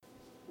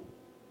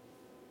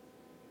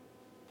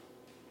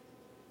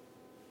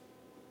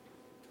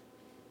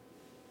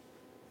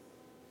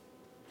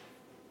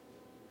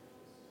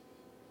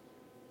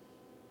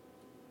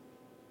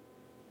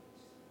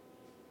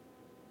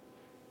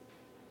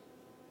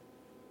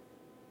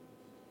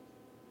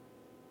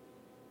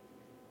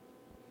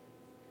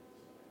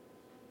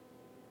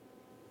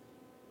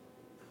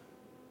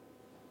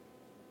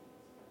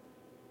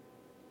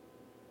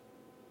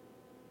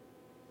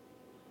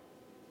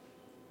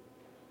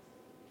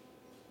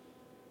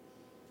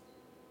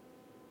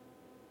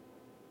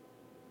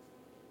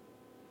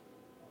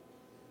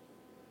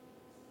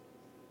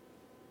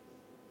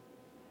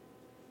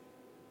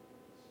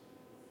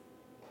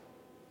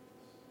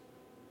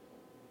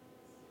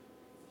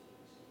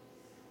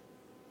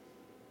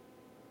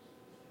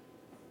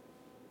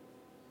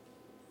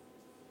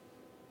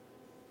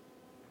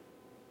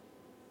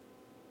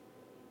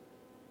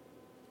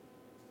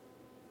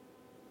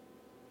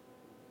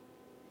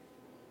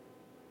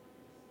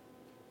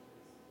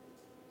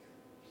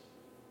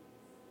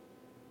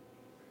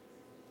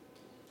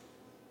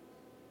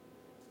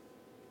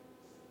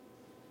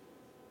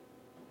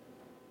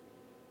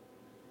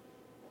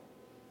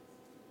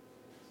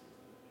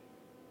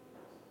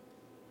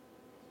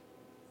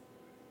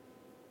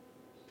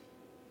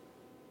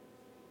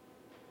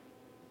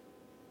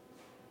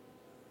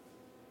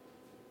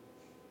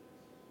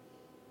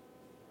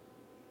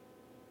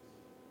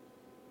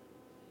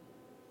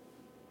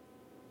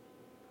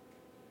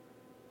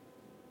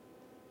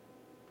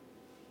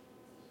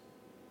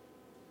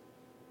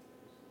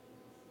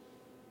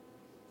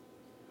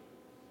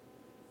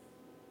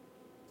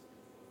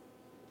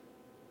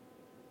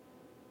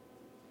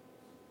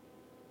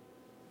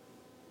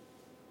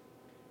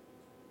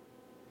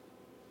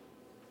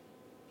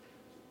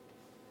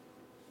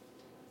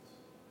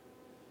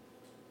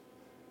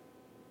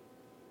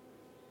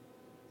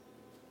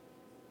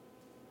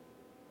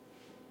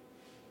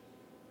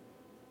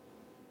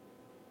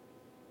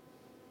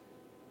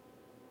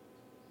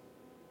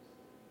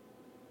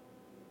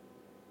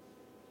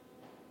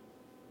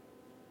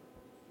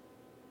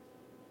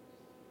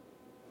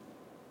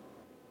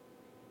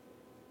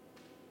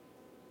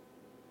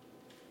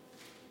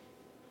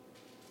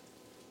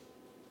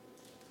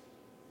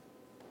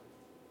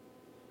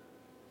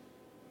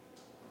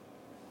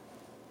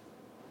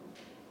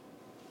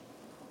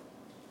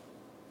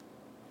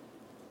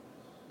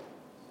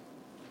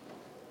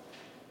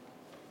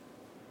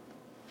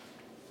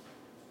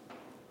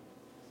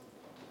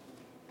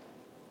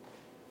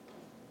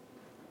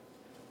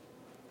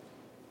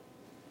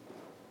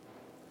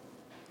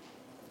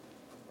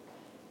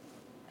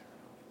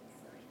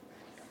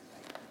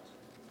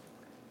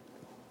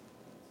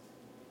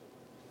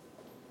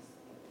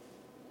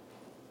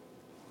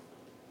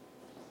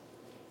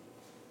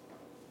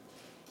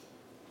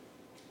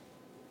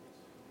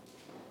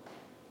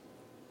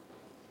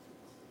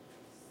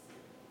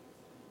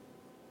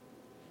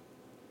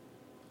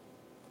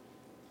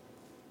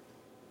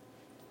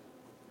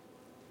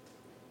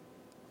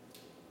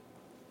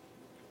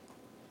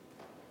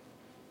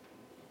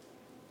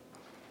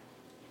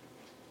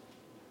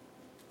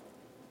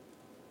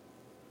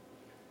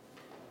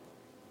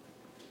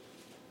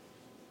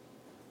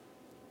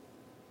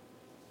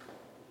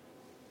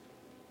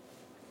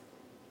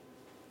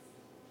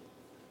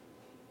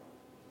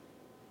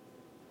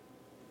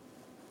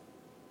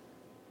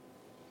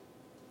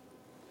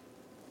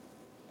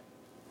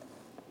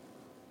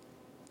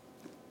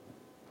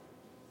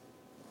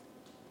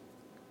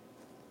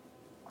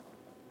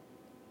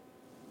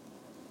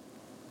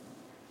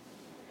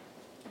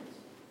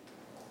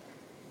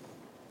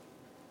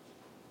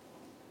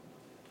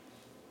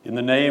In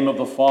the name of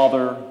the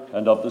Father,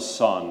 and of the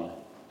Son,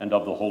 and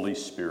of the Holy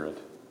Spirit.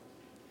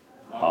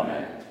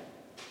 Amen.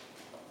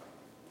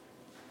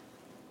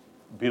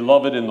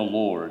 Beloved in the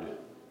Lord,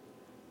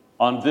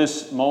 on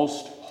this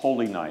most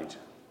holy night,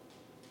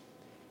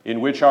 in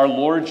which our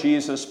Lord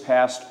Jesus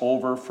passed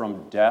over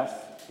from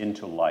death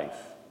into life,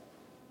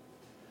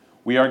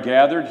 we are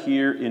gathered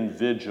here in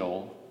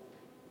vigil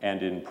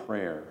and in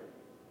prayer.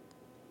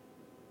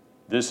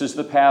 This is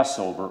the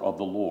Passover of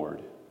the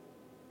Lord,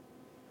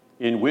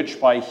 in which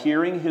by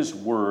hearing his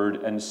word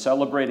and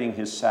celebrating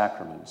his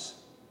sacraments,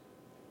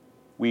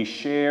 we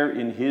share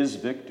in his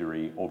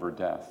victory over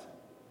death.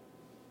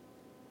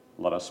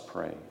 Let us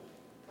pray.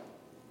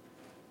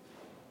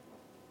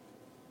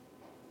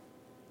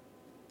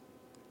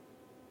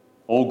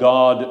 O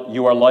God,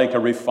 you are like a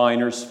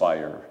refiner's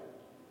fire,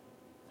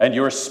 and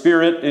your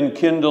Spirit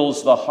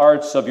enkindles the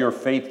hearts of your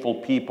faithful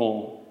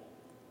people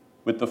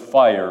with the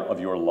fire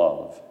of your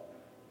love.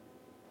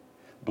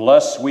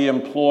 Bless, we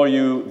implore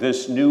you,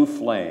 this new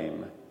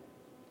flame,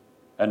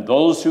 and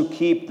those who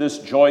keep this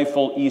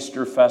joyful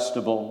Easter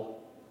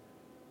festival,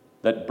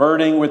 that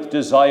burning with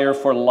desire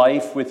for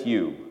life with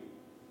you,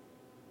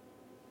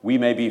 we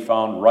may be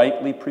found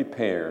rightly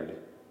prepared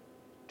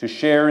to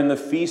share in the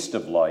feast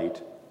of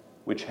light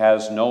which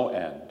has no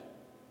end.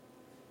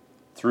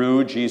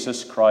 Through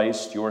Jesus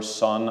Christ, your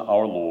Son,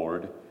 our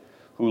Lord,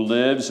 who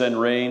lives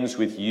and reigns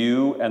with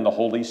you and the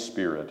Holy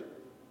Spirit,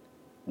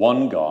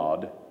 one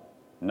God,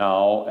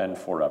 now and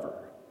forever.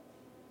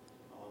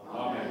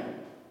 Amen.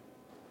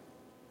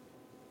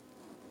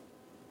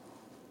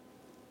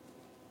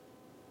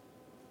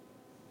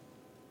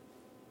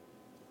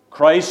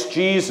 Christ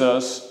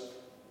Jesus,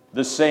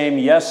 the same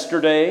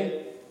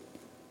yesterday,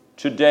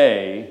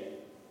 today,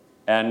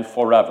 and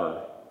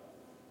forever.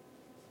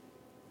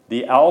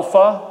 The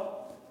Alpha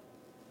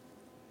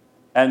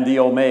and the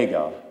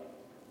Omega.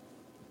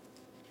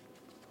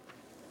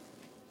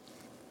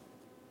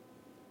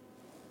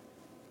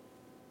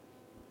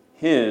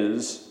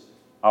 His,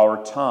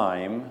 our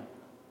time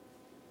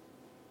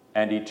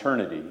and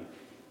eternity.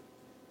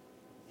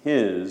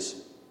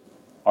 His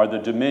are the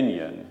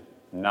dominion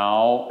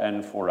now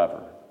and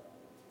forever.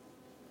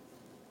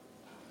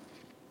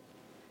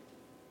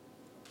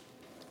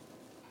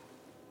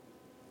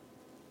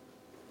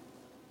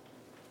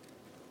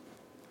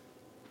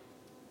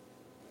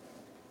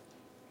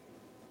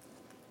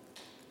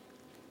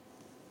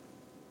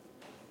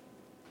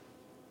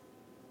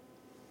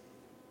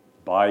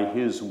 By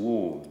his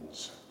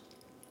wounds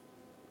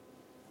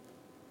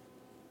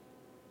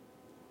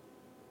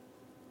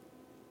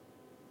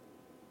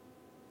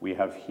we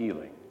have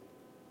healing.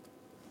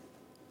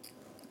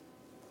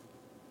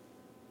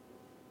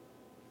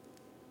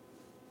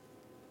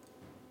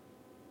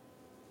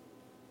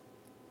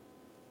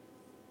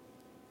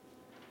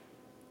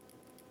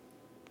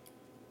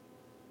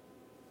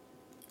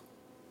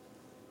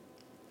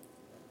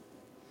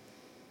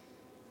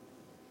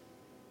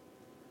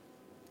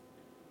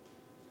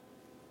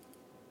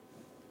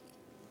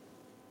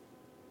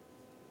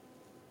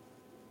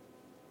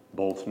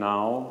 Both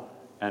now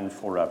and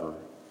forever.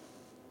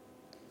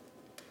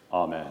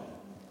 Amen.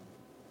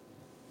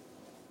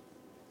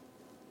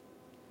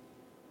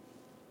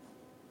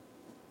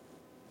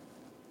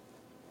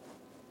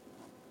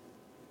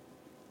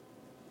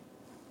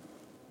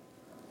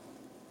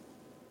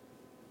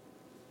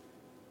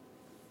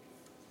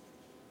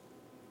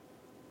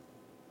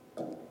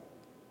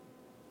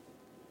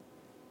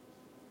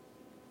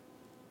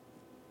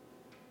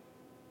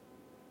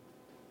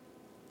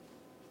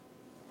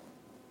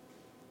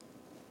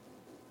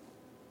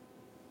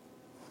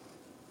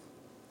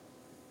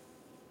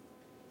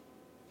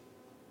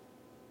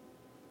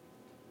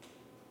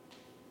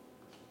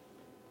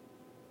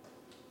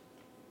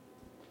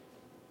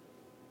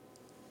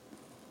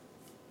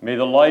 May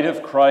the light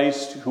of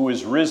Christ, who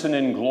is risen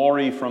in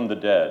glory from the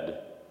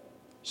dead,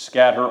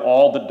 scatter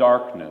all the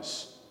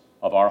darkness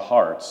of our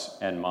hearts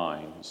and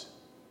minds.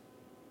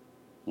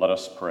 Let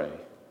us pray.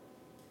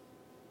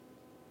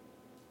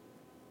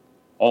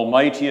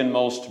 Almighty and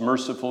most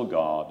merciful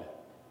God,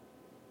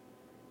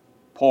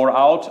 pour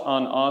out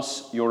on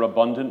us your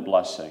abundant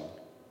blessing,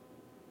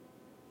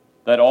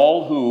 that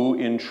all who,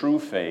 in true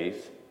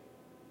faith,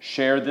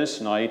 share this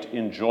night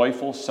in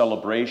joyful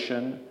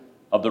celebration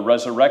of the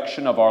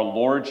resurrection of our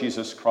Lord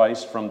Jesus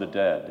Christ from the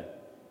dead,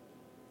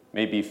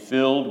 may be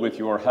filled with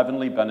your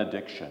heavenly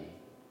benediction.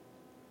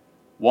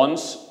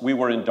 Once we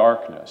were in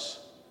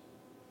darkness,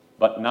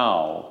 but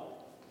now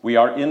we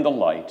are in the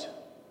light,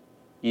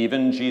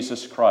 even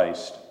Jesus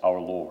Christ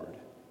our Lord.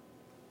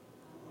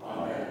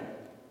 Amen.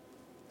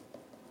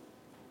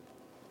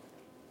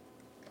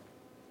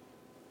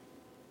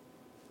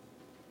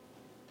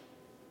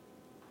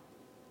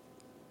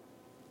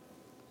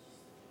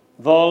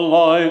 The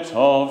light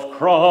of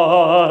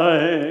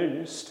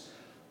Christ,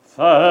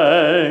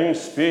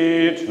 thanks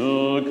be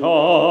to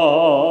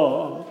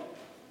God.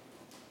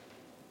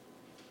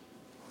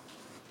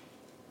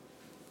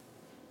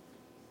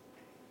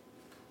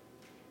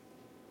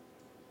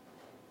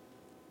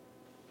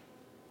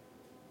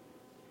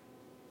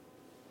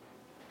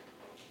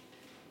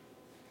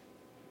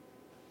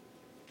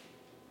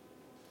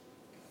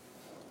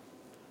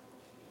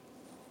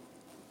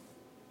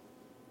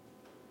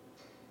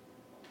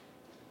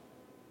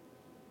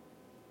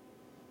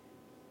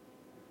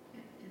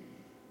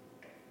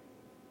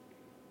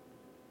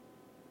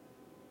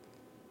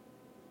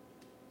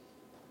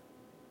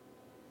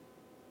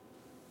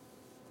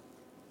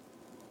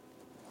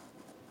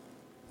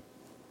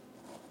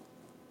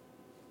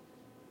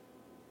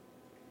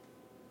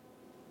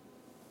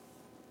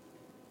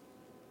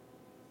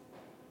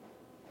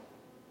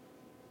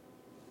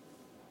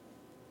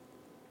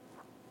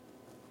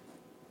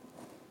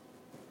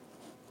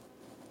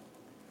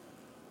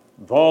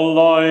 The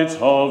light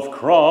of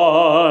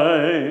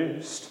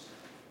Christ.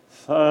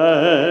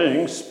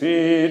 Thanks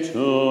be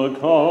to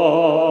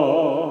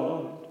God.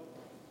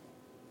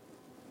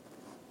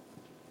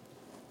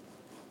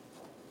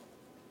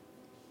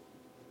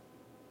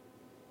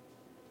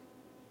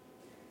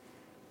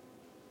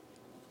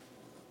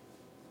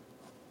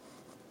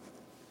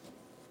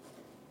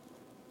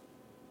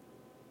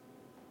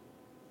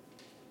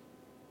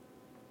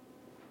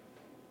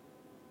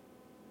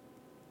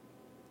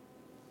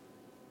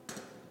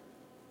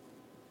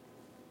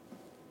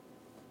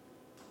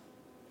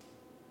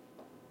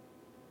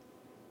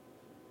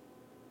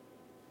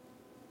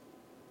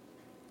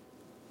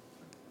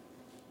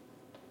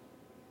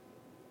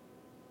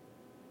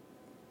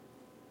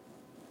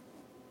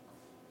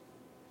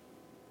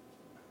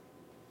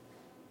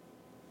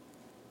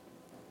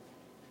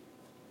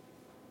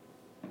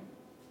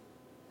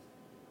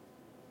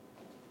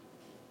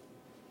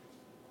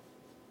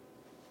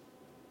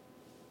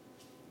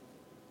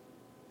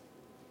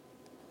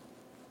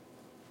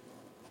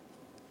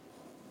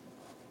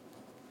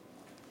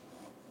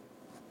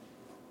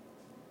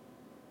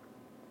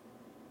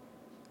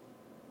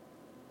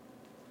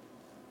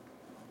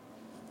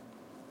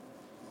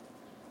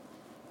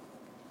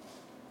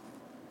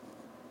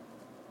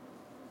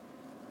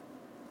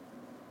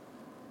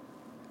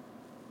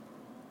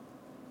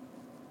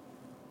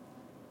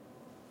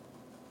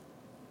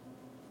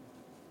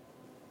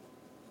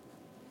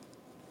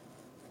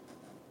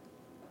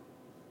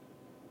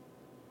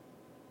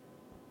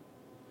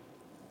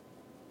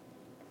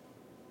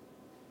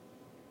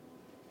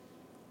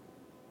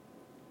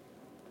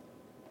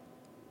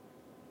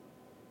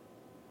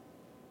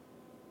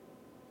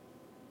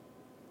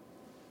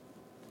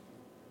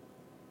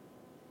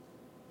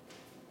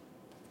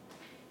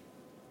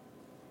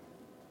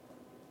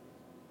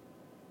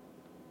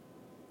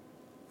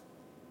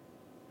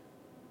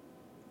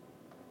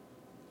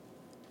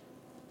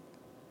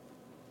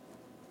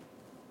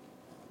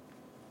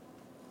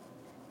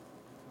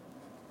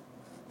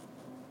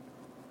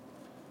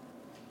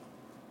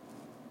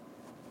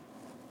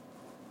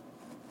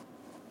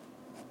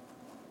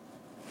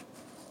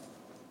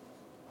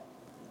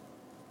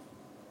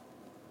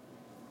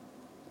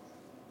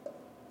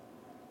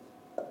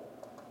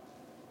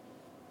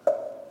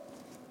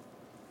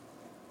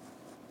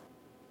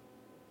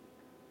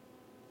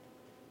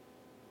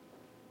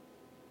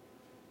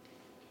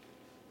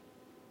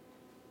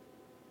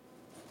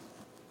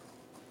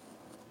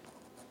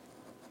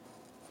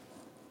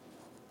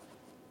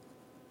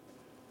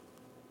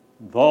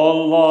 The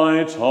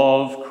light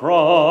of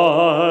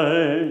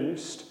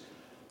Christ.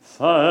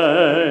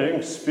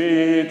 Thanks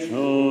be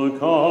to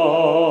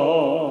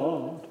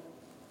God.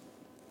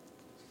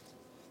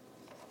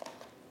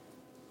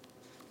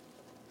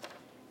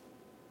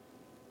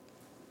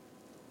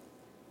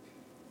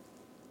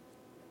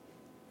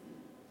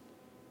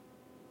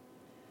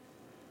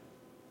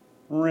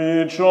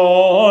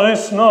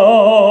 Rejoice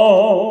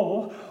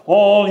now,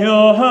 all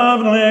you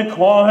heavenly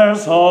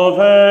choirs of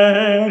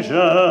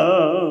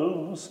angels.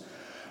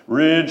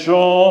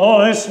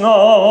 Rejoice now,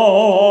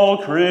 all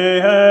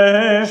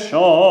creation.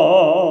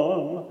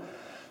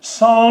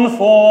 Sound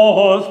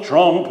forth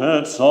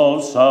trumpets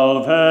of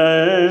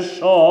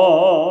salvation,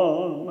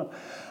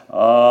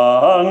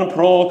 and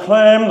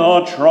proclaim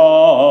the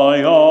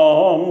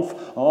triumph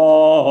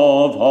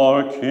of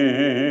our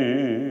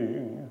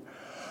King.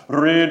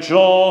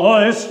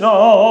 Rejoice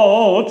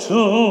now,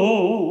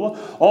 too,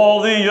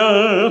 all the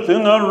earth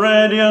in the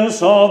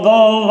radiance of the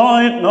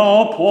light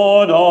now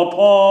poured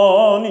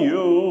upon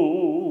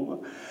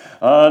you,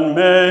 and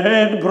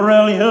made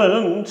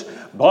brilliant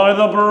by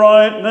the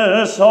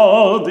brightness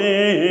of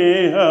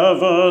the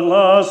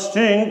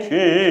everlasting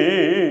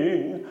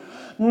King.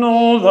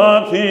 Know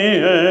that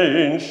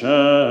the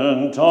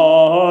ancient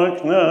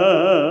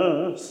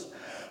darkness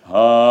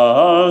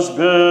has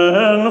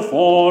been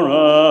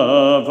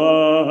forever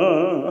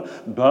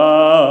banished.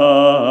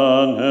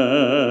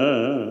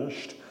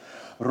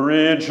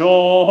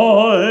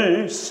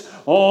 Rejoice,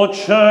 O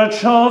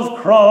Church of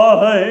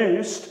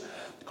Christ,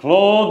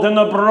 clothed in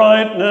the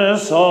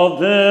brightness of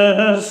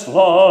this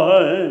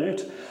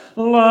light.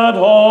 Let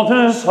all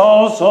this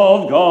house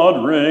of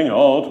God ring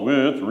out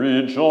with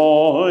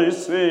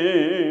rejoicing,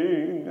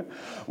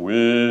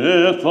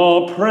 with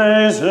the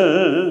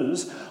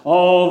praises of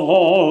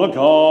all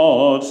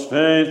God's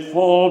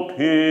faithful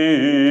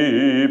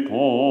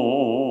people.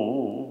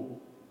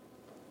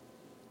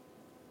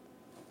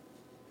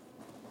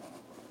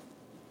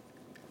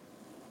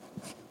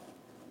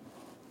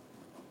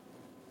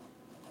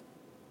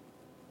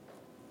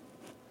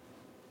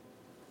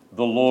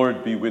 The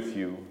Lord be with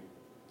you.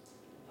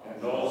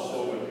 And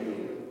also with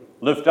you.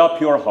 Lift up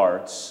your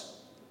hearts.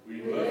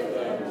 We lift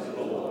them to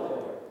the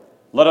Lord.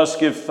 Let us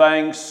give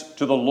thanks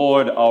to the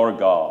Lord our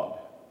God.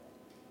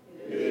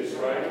 It is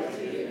right to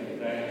give him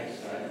thanks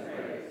and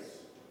praise.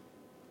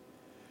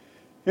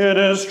 It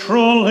is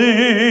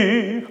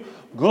truly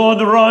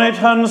good,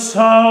 right, and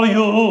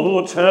salutary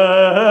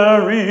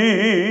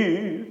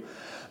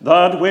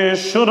that we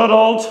should at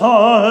all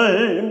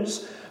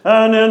times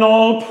and in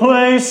all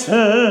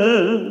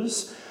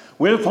places,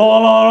 with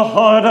all our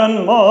heart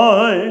and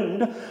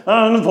mind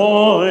and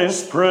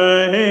voice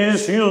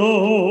praise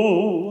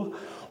you.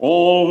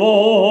 O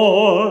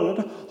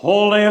Lord,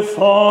 Holy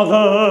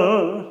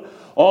Father,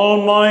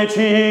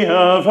 Almighty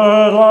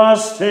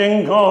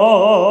everlasting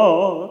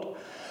God,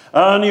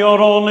 and your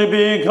only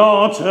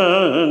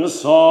begotten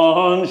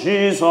Son,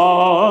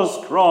 Jesus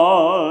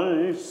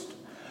Christ.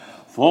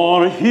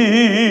 For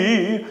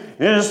he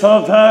is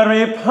the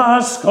very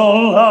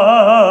Paschal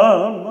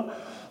Lamb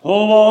who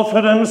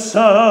offered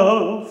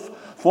himself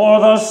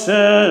for the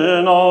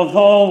sin of the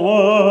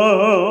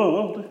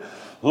world,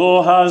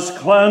 who has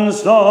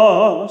cleansed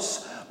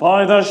us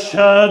by the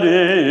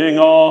shedding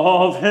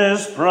of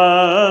his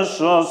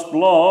precious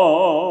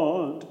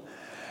blood.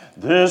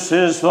 This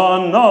is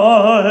the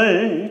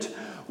night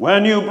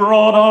when you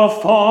brought our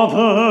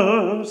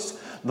fathers,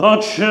 the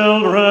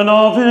children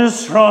of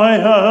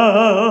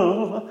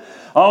Israel,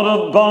 out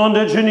of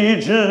bondage in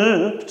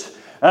Egypt,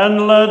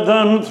 and led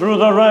them through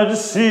the Red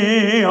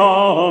Sea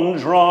on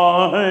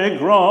dry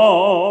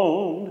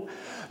ground.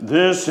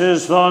 This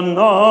is the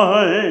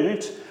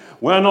night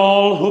when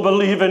all who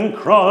believe in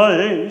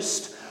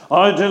Christ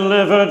are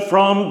delivered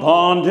from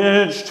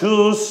bondage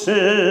to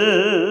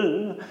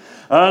sin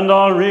and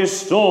are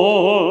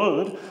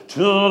restored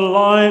to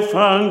life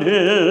and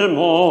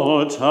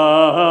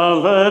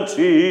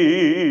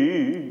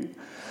immortality.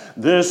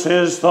 This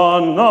is the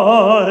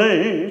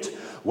night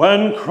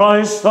when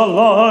Christ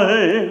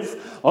alive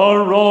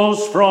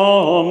arose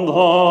from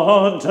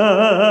the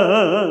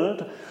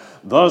dead.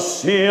 The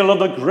seal of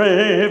the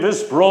grave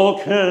is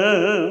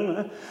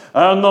broken,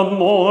 and the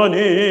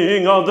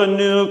morning of the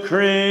new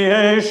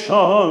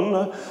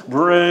creation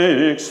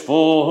breaks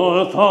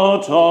forth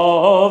out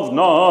of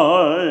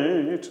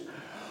night.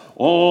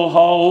 Oh,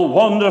 how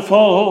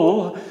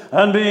wonderful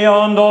and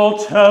beyond all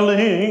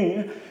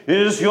telling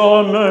is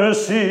your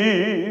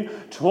mercy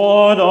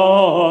toward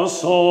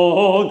us,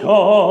 O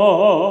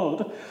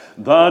God,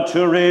 that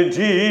to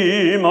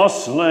redeem a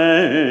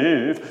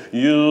slave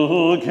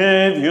you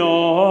gave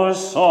your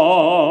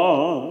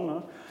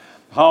Son.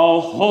 How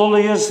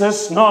holy is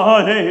this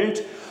night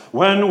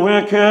when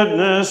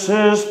wickedness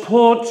is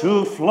put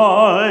to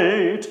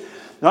flight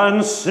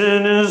and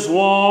sin is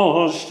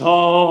washed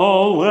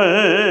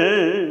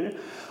away.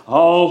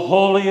 How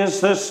holy is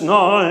this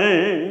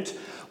night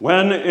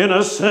when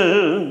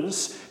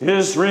innocence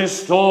is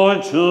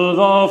restored to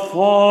the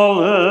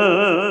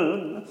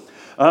fallen,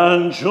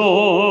 and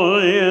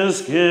joy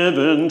is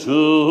given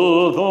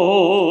to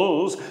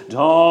those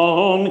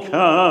downcast.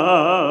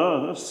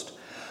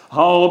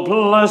 How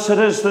blessed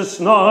is this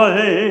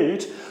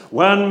night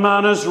when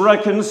man is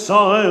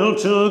reconciled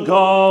to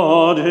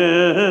God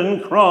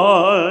in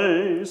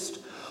Christ.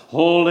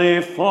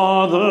 Holy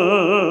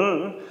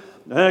Father,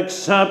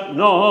 accept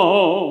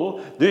now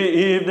the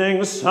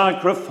evening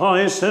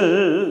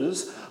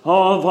sacrifices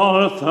of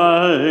our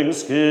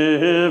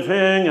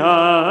thanksgiving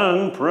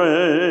and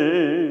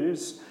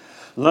praise.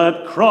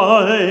 Let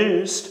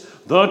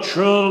Christ, the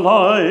true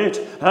light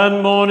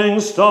and morning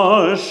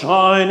star,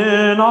 shine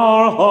in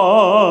our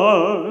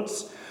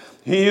hearts.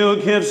 He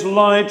who gives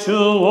light to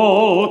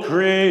all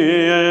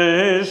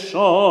creation,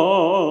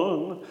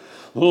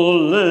 who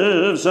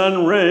lives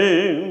and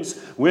reigns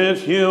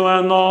with you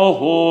and the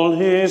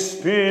Holy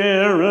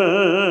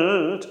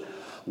Spirit,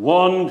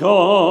 one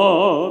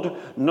God,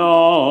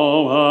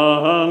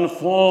 now and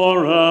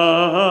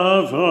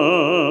forever.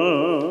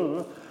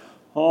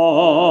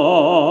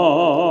 Amen.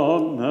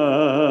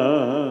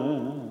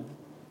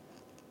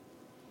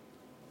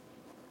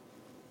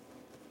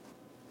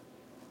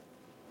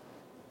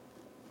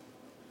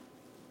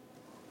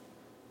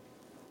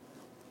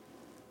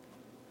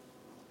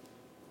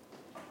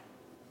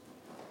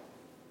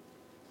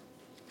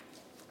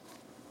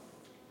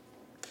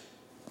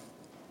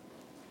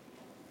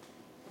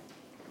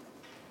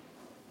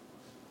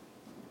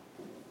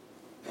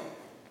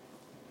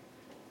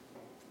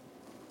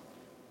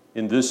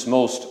 In this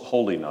most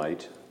holy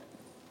night,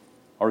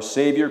 our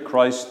Savior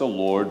Christ the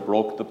Lord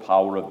broke the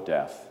power of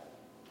death,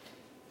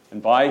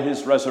 and by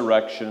his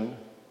resurrection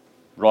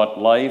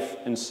brought life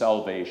and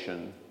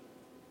salvation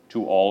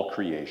to all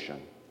creation.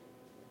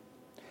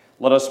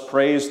 Let us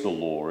praise the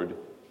Lord,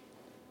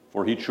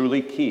 for he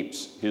truly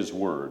keeps his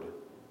word.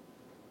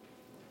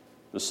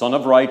 The Sun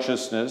of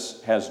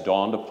Righteousness has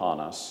dawned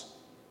upon us,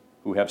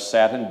 who have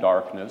sat in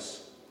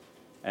darkness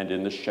and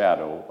in the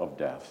shadow of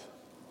death.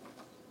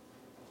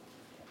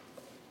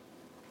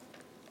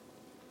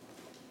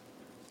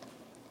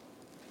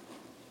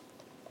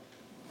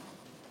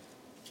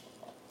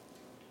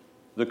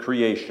 The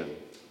creation.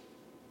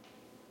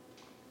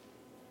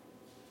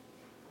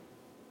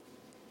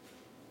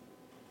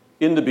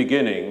 In the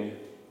beginning,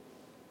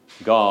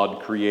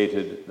 God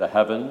created the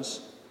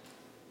heavens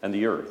and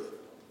the earth.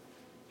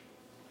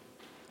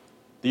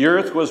 The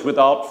earth was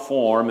without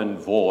form and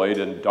void,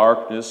 and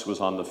darkness was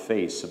on the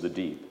face of the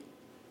deep.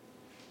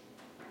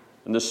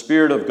 And the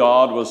Spirit of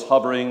God was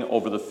hovering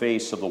over the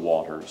face of the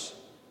waters.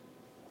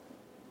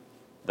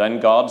 Then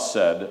God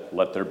said,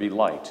 "Let there be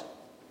light."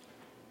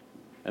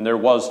 and there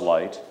was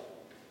light.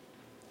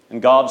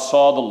 And God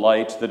saw the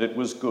light, that it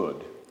was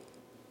good.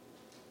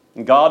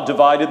 And God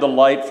divided the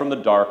light from the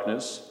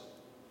darkness.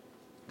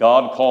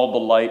 God called the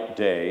light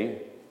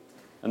day,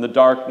 and the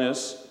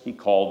darkness he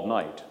called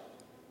night.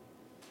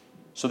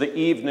 So the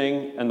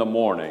evening and the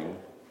morning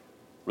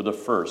were the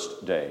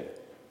first day.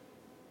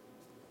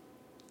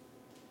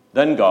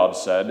 Then God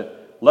said,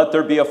 "Let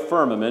there be a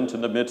firmament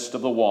in the midst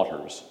of the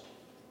waters,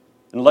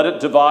 and let it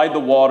divide the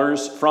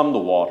waters from the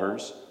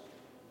waters."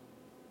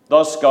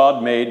 Thus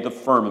God made the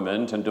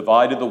firmament and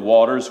divided the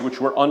waters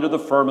which were under the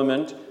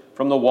firmament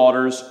from the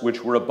waters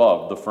which were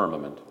above the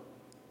firmament.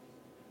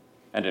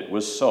 And it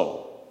was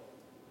so.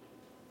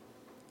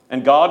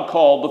 And God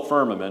called the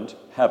firmament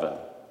heaven.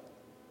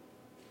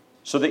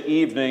 So the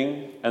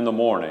evening and the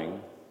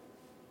morning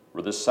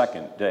were the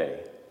second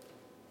day.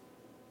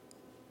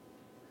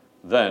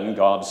 Then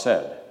God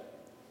said,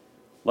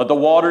 "Let the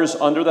waters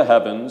under the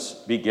heavens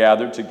be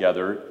gathered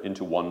together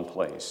into one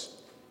place,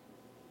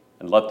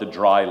 and let the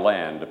dry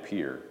land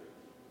appear."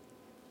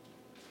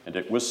 And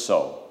it was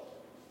so.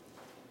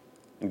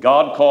 And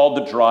God called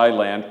the dry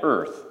land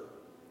earth,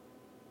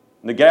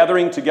 and the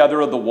gathering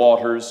together of the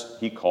waters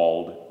he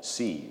called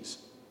seas.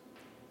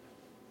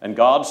 And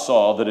God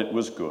saw that it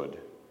was good.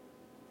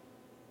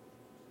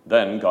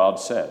 Then God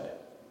said,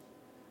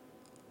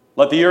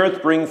 "Let the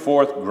earth bring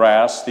forth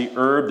grass, the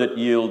herb that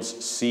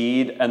yields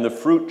seed, and the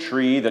fruit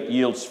tree that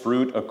yields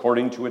fruit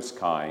according to its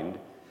kind,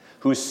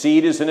 whose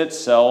seed is in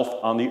itself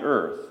on the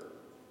earth."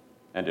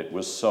 And it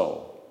was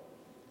so.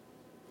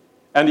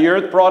 And the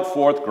earth brought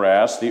forth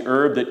grass, the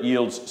herb that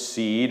yields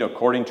seed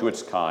according to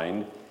its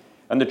kind,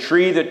 and the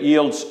tree that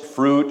yields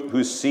fruit,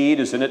 whose seed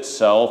is in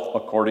itself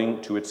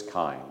according to its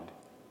kind.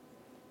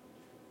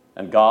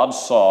 And God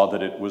saw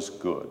that it was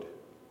good.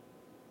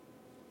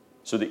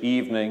 So the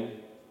evening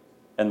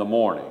and the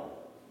morning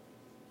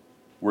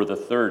were the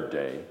third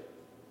day.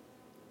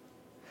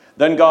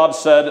 Then God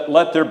said,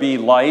 "Let there be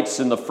lights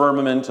in the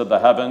firmament of the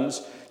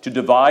heavens, to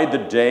divide the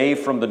day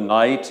from the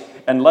night,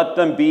 and let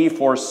them be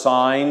for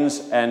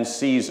signs and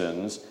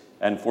seasons,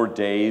 and for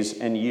days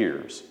and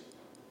years.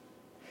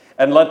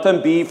 And let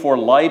them be for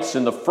lights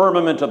in the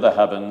firmament of the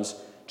heavens,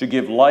 to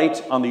give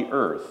light on the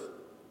earth."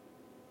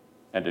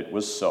 And it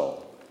was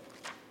so.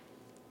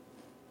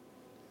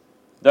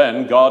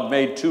 Then God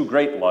made two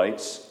great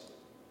lights,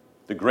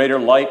 the greater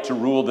light to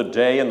rule the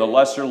day, and the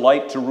lesser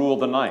light to rule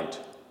the night.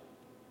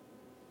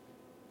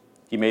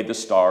 He made the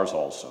stars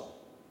also.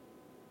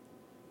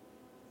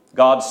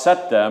 God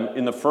set them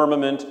in the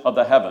firmament of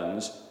the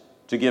heavens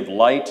to give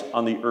light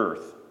on the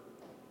earth,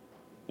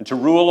 and to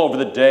rule over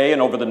the day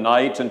and over the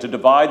night, and to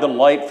divide the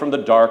light from the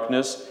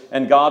darkness.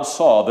 And God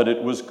saw that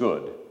it was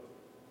good.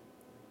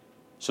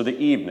 So the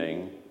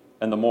evening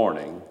and the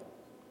morning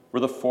were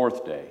the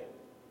fourth day.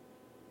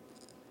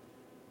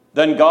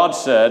 Then God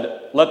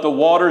said, "Let the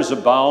waters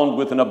abound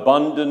with an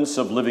abundance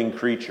of living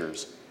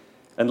creatures,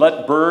 and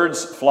let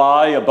birds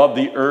fly above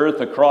the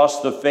earth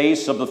across the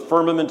face of the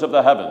firmament of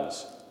the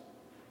heavens."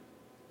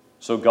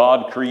 So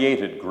God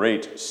created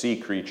great sea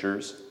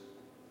creatures,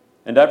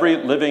 and every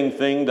living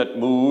thing that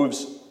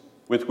moves,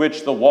 with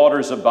which the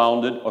waters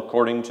abounded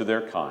according to their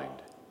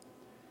kind,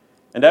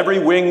 and every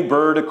winged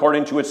bird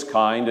according to its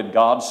kind, and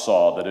God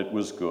saw that it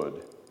was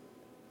good.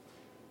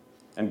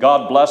 And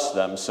God blessed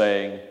them,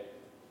 saying,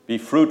 "Be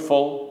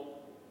fruitful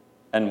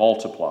and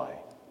multiply,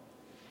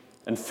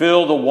 and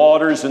fill the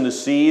waters in the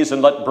seas,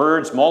 and let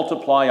birds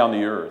multiply on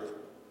the earth."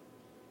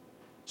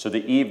 So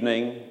the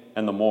evening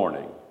and the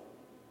morning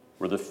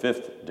were the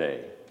fifth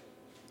day.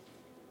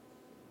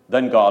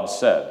 Then God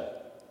said,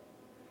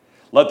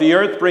 "Let the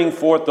earth bring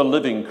forth the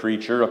living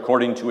creature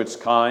according to its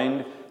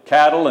kind,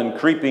 cattle and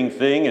creeping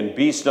thing and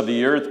beast of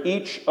the earth,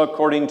 each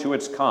according to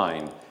its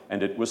kind."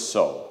 And it was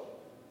so.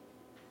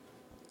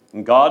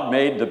 And God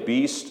made the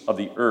beast of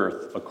the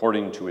earth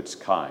according to its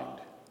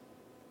kind,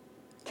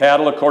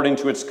 cattle according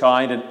to its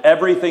kind, and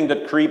everything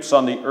that creeps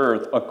on the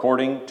earth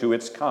according to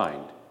its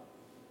kind.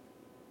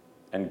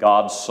 And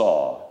God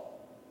saw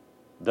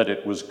that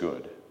it was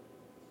good.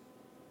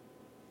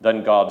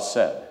 Then God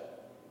said,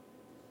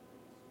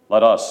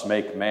 "Let us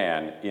make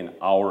man in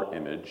our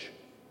image,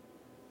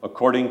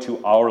 according to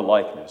our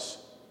likeness.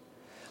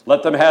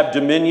 Let them have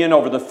dominion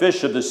over the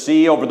fish of the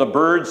sea, over the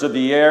birds of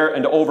the air,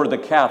 and over the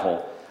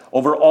cattle,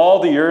 over all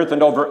the earth,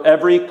 and over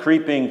every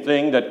creeping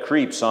thing that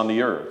creeps on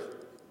the earth."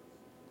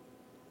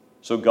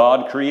 So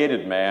God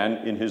created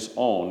man in his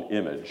own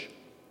image.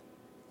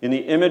 In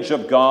the image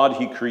of God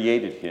he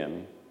created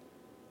him.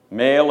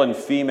 Male and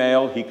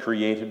female he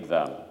created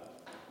them.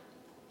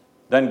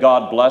 Then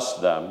God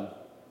blessed them,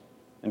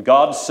 and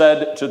God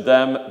said to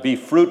them, "Be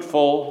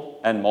fruitful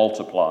and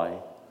multiply.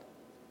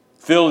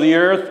 Fill the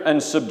earth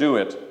and subdue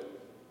it.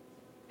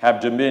 Have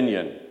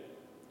dominion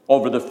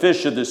over the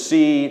fish of the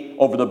sea,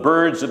 over the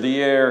birds of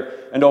the air,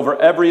 and over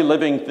every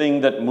living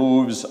thing that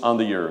moves on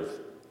the earth."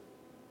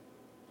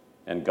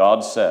 And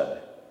God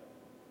said,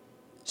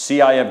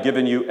 "See, I have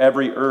given you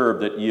every herb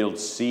that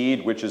yields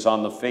seed, which is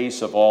on the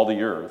face of all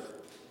the earth,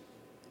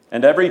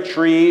 and every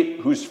tree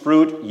whose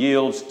fruit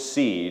yields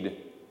seed.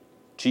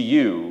 To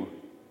you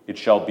it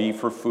shall be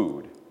for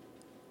food.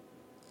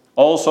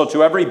 Also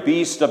to every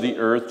beast of the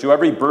earth, to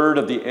every bird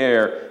of the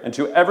air, and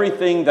to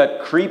everything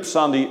that creeps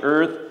on the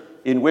earth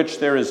in which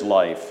there is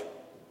life,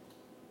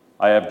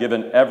 I have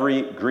given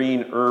every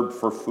green herb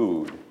for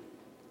food.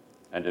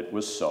 And it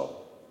was so.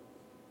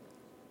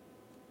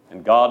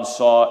 And God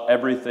saw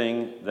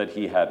everything that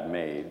he had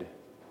made,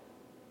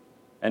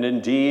 and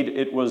indeed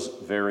it was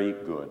very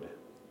good.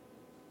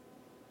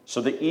 So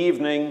the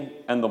evening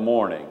and the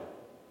morning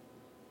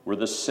were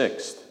the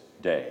sixth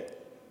day.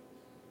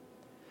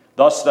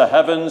 Thus the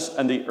heavens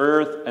and the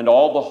earth and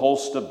all the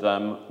host of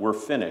them were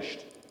finished.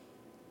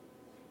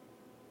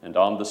 And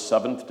on the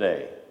seventh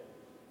day,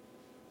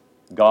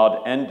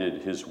 God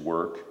ended his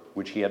work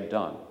which he had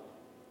done.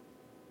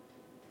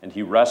 And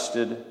he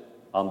rested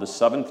on the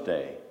seventh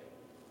day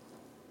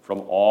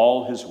from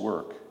all his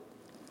work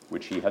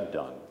which he had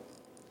done.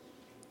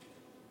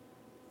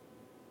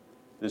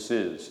 This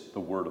is the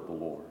word of the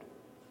Lord.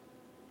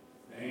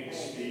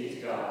 Thanks be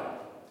to God.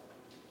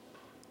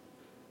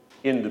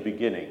 In the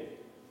beginning,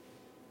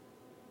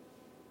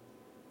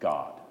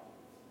 God.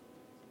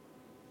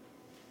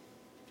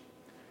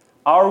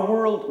 Our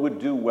world would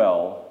do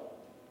well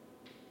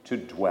to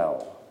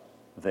dwell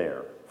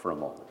there for a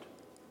moment.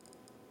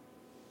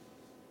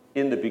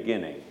 In the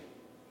beginning,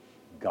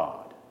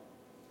 God.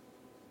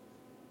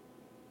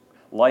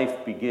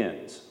 Life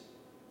begins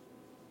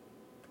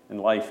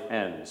and life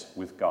ends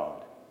with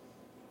God.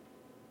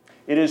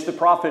 It is the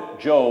prophet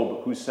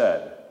Job who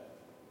said,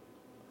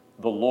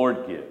 "The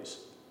Lord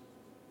gives,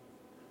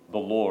 the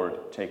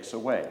Lord takes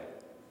away.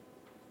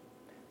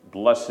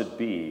 Blessed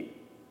be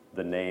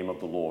the name of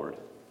the Lord."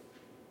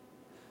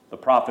 The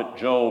prophet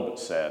Job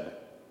said,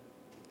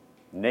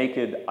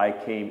 "Naked I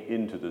came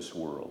into this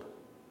world,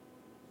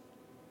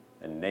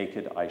 and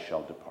naked I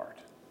shall depart."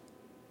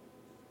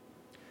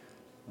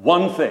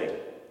 One thing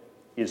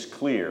is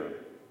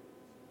clear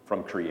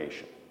from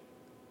creation.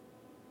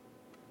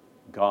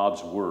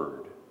 God's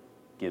word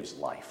gives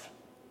life.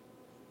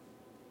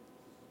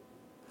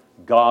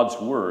 God's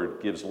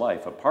word gives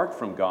life. Apart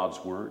from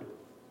God's word,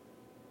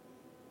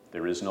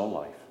 there is no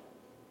life.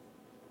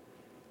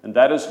 And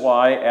that is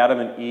why Adam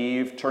and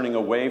Eve, turning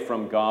away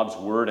from God's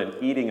word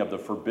and eating of the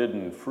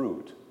forbidden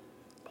fruit,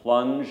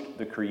 plunged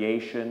the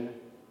creation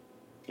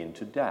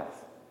into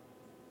death.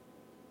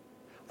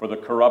 For the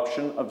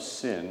corruption of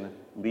sin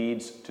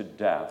leads to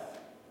death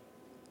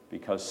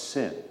because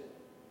sin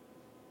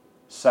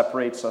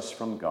separates us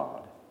from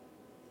God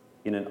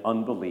in an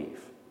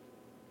unbelief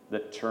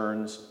that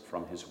turns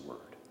from his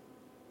word.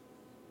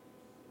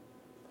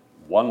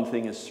 One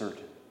thing is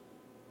certain: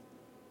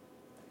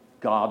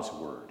 God's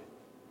word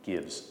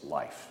gives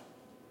life.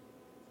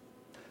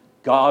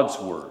 God's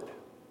word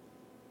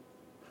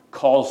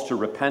calls to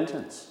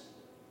repentance.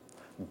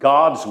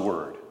 God's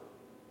word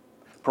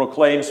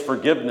proclaims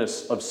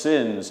forgiveness of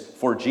sins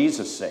for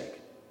Jesus'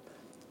 sake.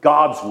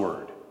 God's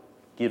word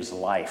gives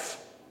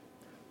life,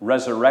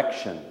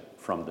 resurrection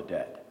from the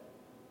dead.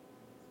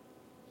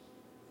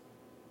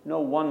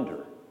 No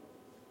wonder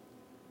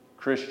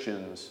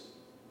Christians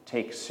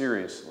take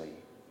seriously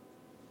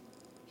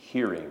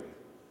hearing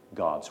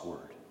God's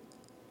word.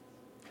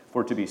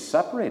 For to be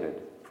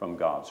separated from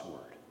God's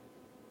word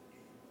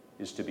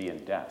is to be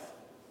in death.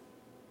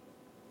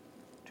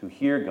 To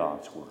hear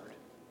God's word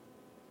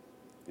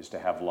is to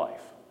have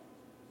life.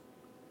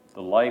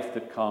 The life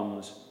that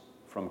comes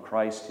from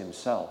Christ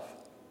himself,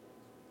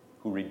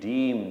 who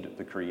redeemed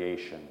the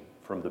creation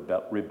from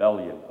the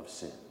rebellion of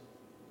sin,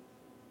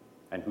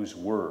 and whose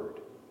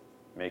word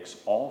makes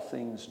all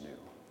things new.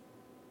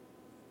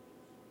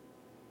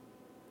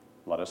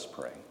 Let us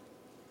pray.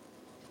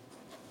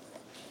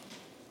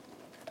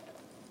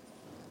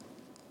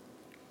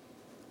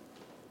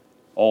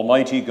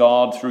 Almighty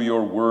God, through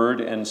your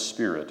word and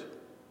spirit,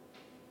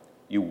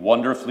 you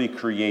wonderfully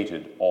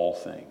created all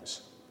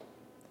things.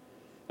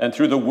 And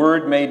through the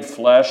word made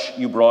flesh,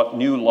 you brought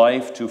new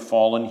life to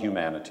fallen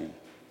humanity.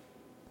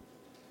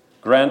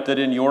 Grant that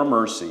in your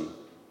mercy,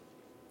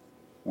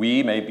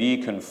 we may be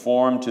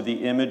conformed to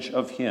the image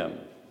of him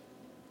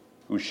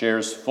who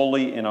shares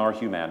fully in our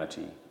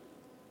humanity,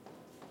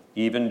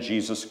 even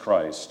Jesus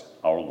Christ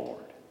our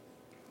Lord.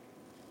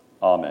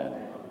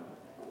 Amen.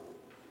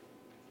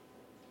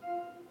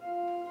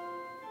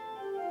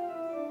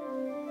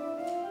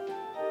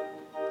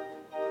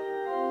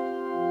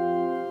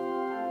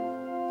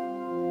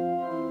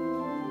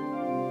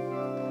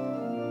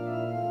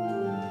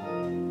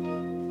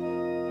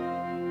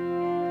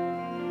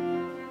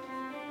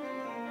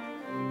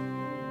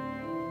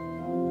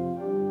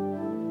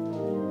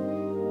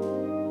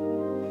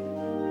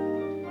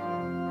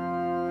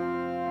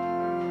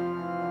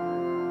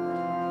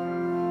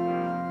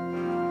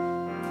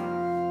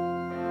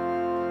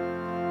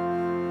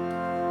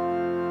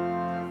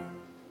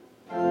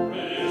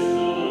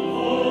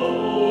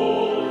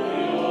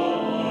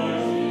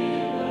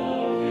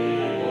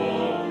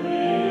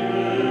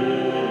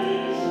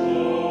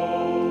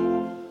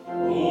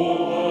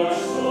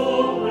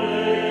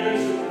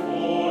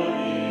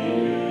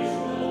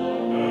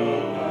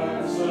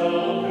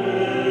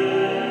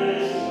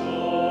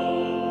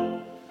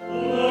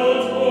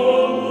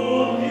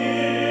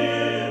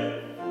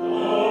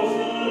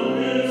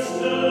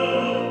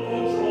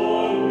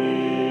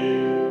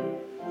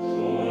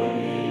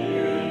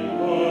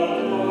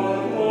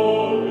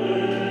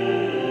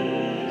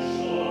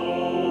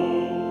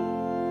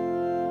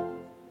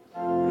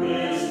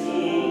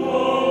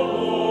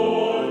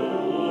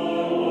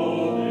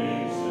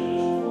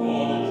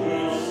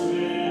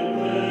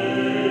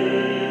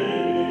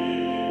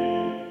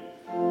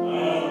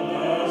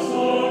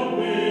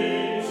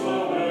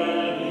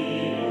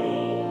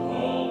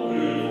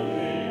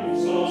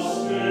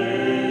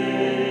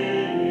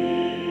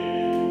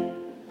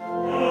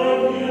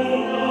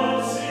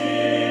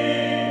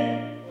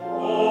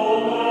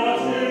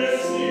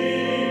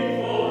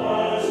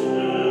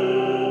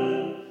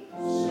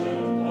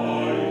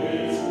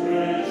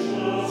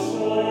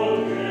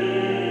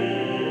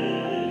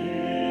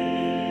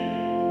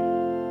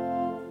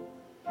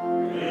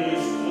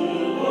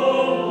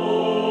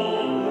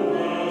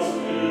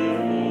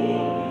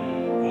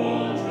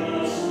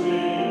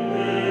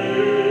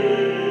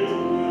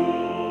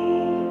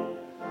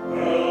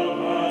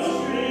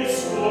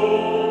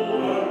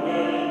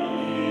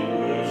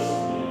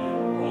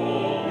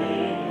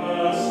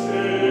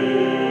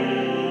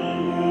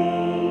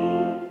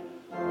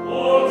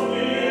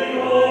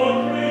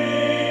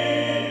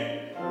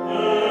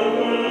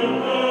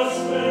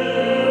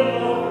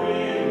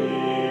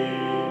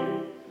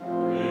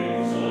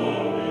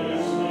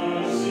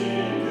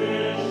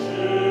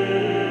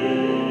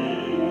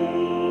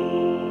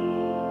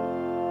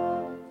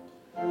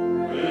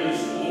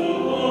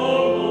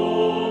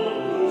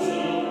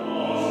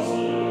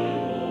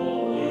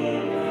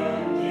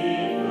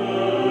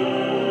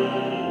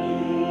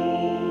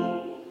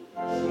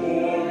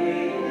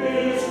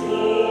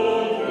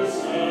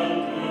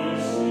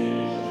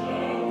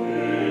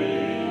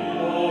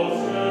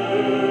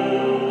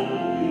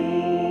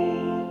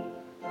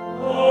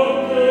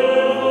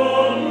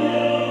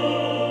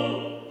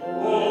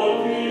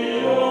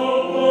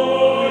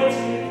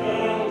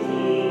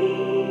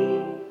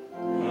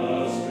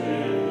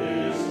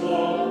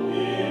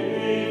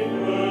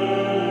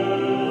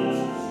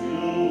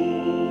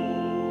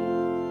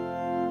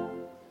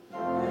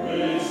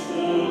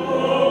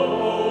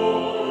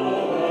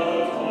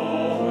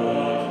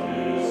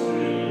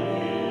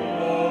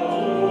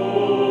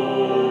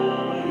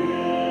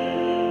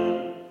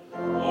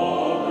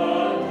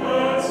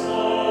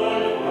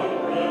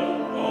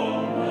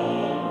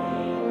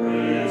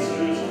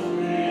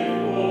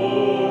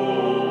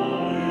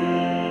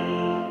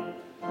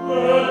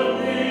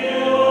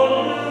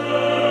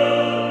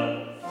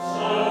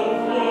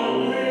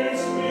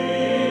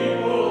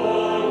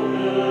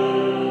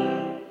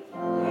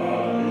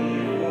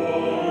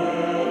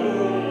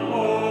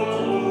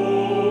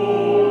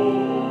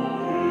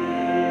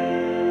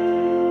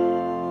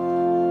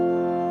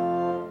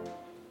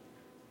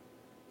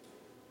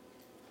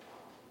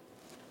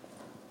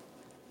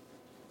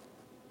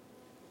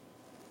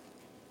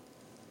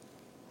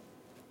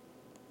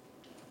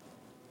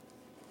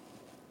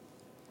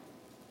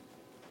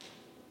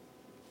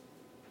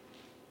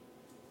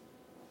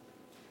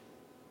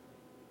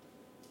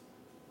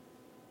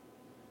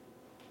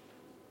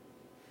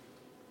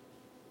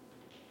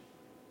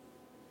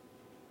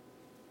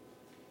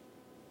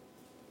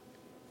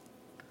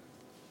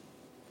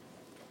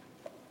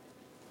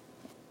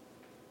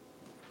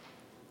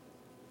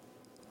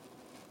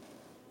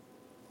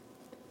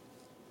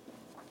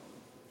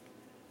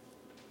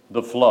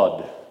 The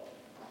flood.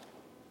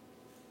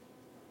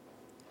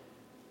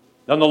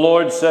 Then the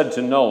Lord said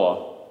to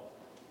Noah,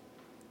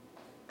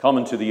 "Come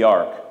into the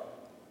ark,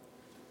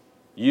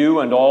 you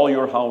and all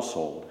your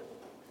household,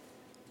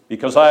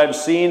 because I have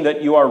seen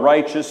that you are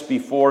righteous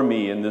before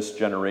me in this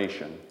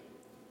generation.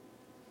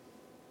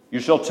 You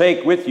shall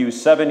take with you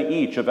 7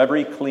 each of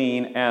every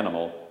clean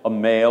animal, a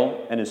male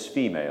and his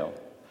female,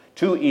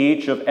 2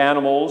 each of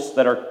animals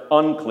that are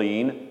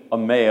unclean, a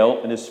male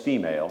and his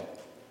female.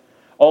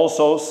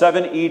 Also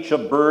 7 each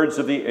of birds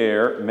of the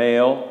air,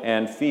 male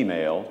and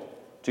female,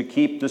 to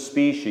keep the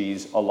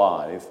species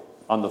alive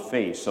on the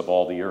face of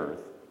all the earth.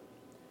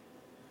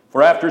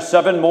 For after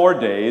 7 more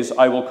days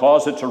I will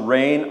cause it to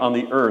rain on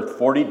the earth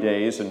 40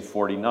 days and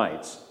 40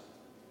 nights.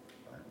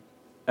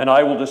 And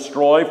I will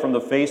destroy from the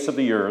face of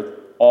the earth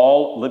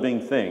all living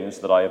things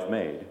that I have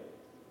made."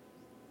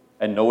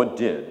 And Noah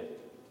did,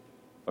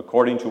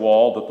 according to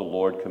all that the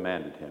Lord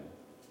commanded him.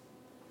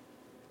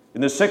 In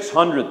the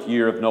 600th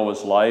year of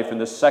Noah's life, in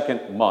the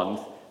 2nd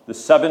month, the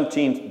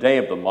 17th day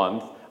of the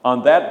month,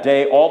 on that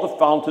day all the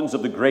fountains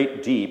of the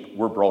great deep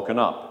were broken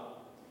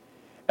up,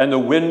 and the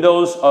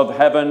windows of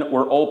heaven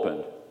were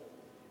opened,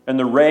 and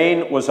the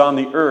rain was on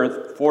the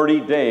earth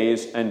 40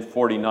 days and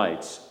 40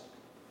 nights.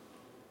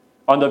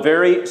 On the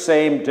very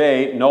same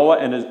day, Noah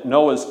and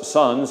Noah's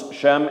sons,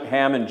 Shem,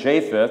 Ham, and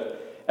Japheth,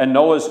 and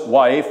Noah's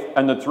wife,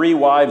 and the 3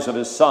 wives of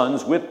his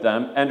sons with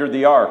them, entered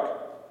the ark.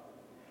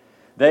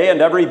 They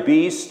and every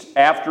beast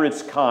after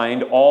its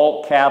kind,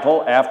 all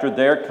cattle after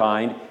their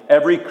kind,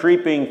 every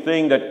creeping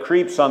thing that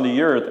creeps on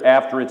the earth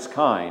after its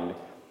kind,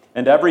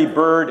 and every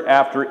bird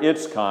after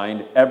its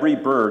kind, every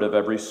bird of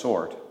every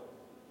sort.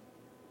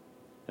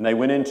 And they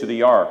went into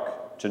the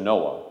ark to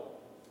Noah,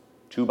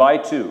 2 by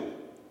 2,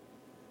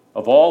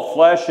 of all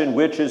flesh in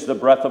which is the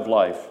breath of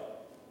life.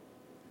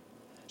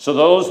 So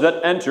those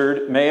that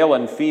entered, male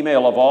and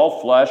female of all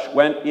flesh,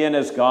 went in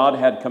as God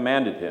had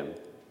commanded him.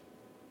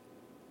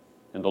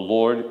 And the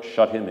Lord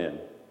shut him in.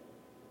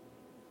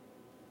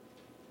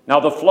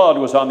 Now the flood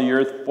was on the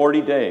earth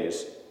 40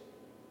 days.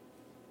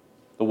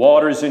 The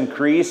waters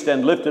increased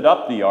and lifted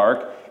up the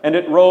ark, and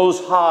it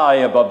rose high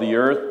above the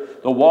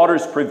earth. The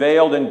waters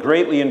prevailed and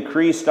greatly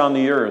increased on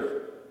the earth.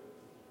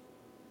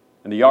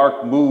 And the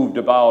ark moved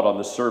about on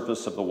the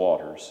surface of the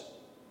waters.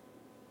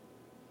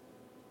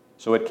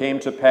 So it came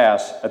to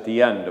pass at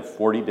the end of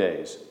 40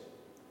 days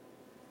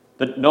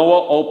that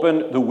Noah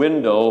opened the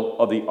window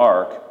of the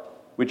ark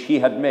which he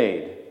had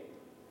made.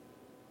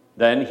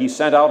 Then he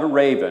sent out a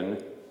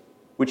raven,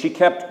 which he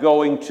kept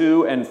going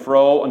to and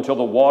fro until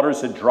the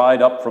waters had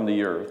dried up from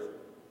the earth.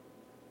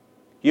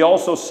 He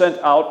also sent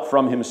out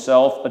from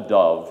himself a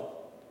dove,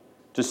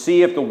 to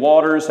see if the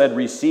waters had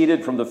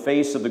receded from the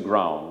face of the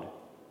ground.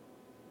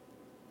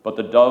 But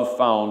the dove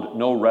found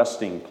no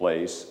resting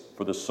place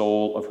for the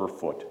sole of her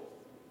foot.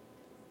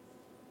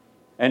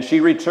 And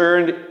she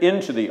returned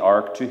into the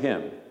ark to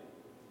him,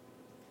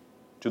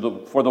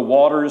 for the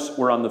waters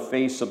were on the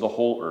face of the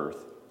whole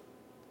earth.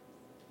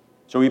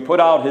 So he put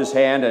out his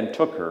hand and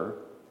took her,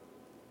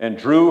 and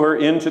drew her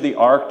into the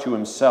ark to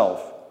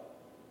himself.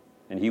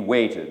 And he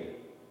waited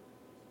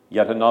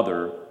yet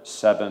another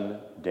 7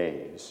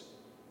 days.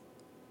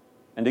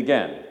 And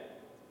again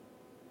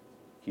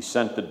he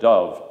sent the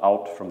dove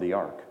out from the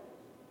ark.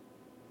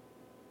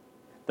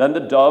 Then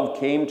the dove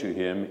came to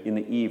him in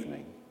the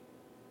evening,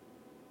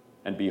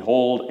 and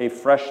behold, a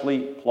freshly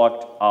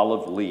plucked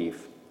olive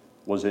leaf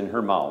was in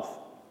her mouth.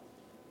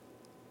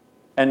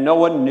 And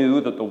Noah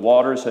knew that the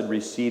waters had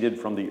receded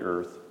from the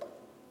earth.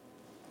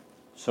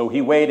 So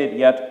he waited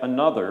yet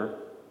another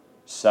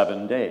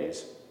 7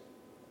 days,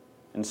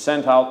 and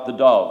sent out the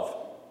dove,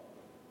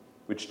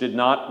 which did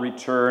not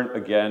return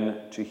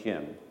again to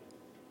him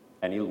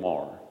any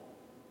more.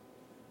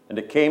 And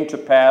it came to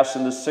pass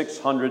in the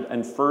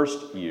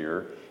 601st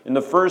year, in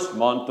the 1st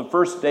month, the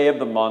 1st day of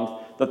the month,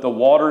 that the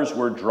waters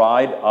were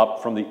dried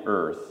up from the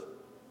earth.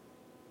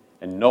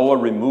 And Noah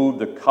removed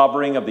the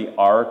covering of the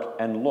ark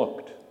and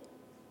looked.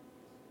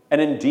 And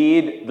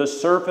indeed, the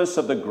surface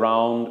of the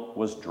ground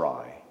was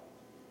dry.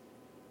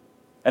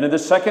 And in the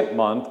 2nd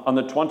month, on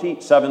the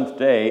 27th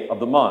day of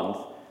the month,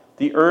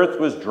 the earth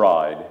was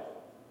dried.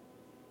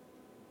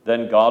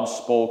 Then God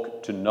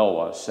spoke to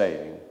Noah,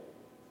 saying,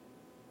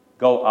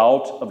 "Go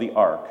out of the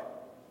ark,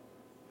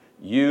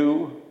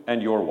 you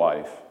and your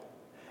wife,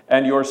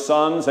 and your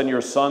sons and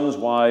your sons'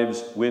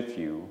 wives with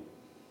you.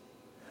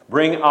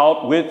 Bring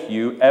out with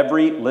you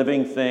every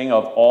living thing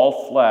of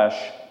all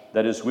flesh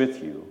that is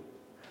with you,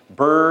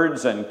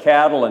 birds and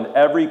cattle and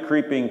every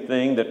creeping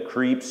thing that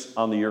creeps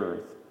on the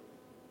earth,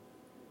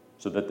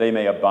 so that they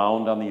may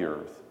abound on the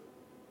earth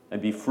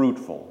and be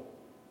fruitful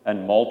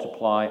and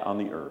multiply on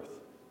the earth."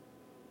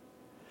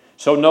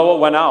 So Noah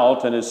went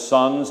out, and his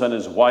sons and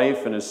his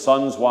wife and his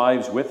sons'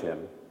 wives with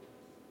him.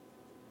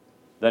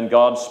 Then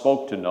God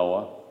spoke to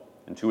Noah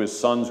and to his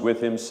sons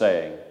with him,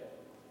 saying,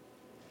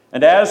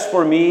 "And as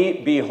for me,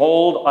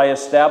 behold, I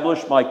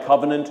establish my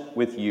covenant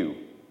with you,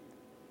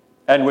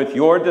 and with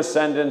your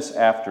descendants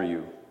after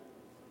you,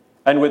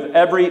 and with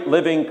every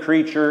living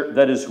creature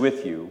that is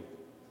with you,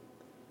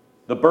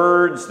 the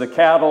birds, the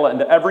cattle,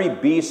 and every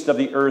beast of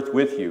the earth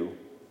with you.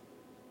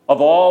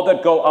 Of all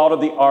that go out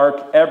of the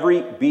ark,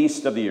 every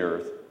beast of the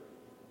earth.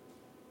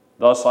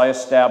 Thus I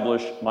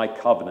establish my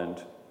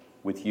covenant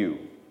with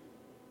you.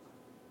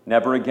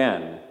 Never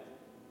again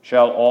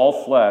shall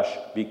all flesh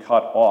be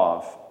cut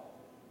off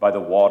by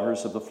the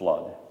waters of the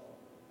flood.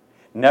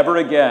 Never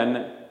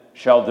again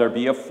shall there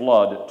be a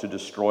flood to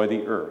destroy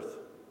the earth.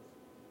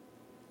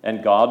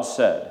 And God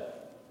said,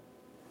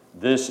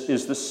 "This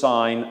is the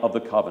sign of the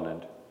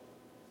covenant,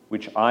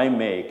 which I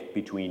make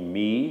between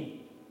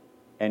me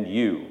and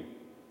you,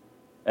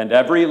 and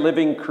every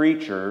living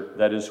creature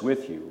that is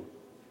with you,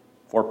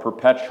 for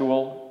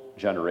perpetual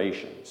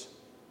generations.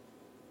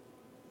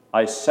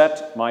 I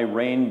set my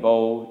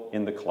rainbow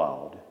in the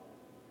cloud,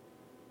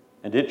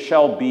 and it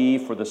shall be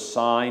for the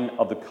sign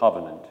of the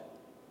covenant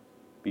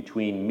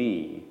between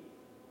me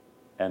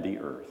and the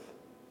earth."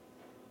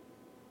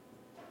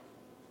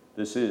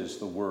 This is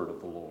the word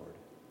of the Lord.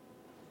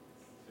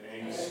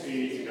 Thanks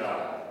be to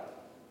God.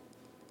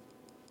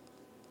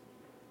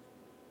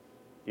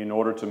 In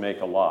order to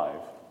make alive,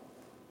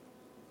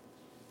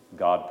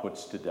 God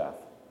puts to death.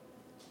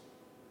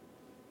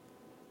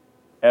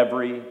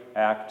 Every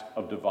act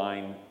of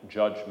divine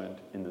judgment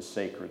in the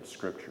sacred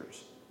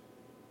scriptures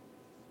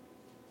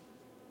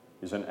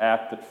is an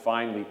act that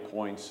finally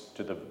points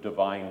to the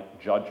divine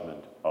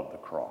judgment of the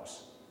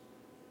cross.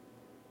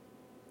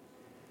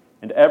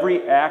 And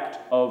every act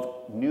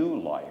of new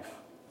life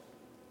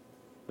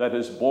that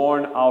is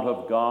born out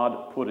of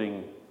God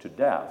putting to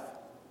death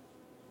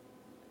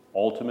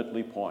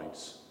ultimately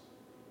points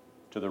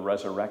to the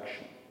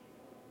resurrection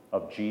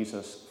of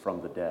Jesus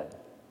from the dead.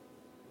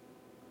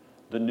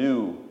 The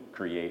new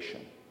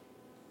creation,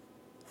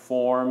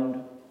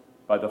 formed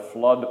by the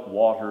flood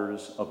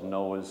waters of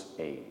Noah's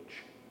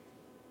age,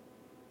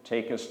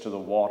 take us to the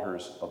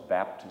waters of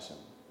baptism,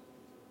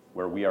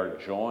 where we are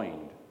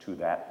joined to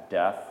that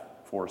death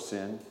for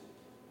sin,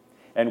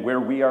 and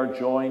where we are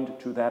joined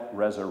to that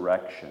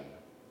resurrection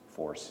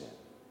for sin.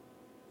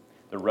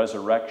 The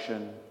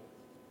resurrection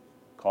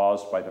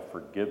caused by the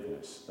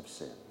forgiveness of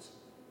sins.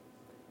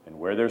 And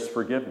where there's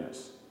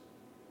forgiveness,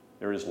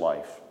 there is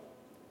life,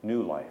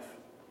 new life,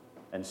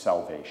 and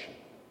salvation.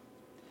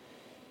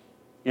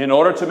 In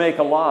order to make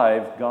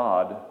alive,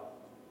 God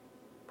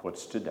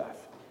puts to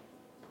death.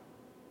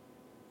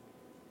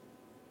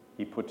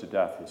 He put to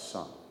death his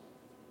Son.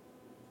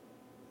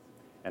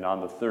 And on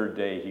the third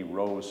day, he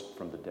rose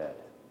from the dead.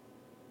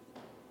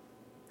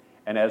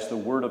 And as the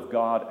Word of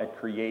God at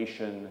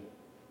creation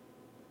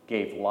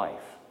gave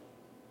life,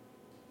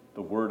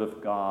 the Word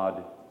of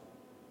God,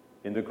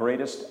 in the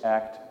greatest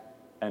act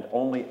and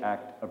only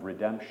act of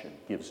redemption,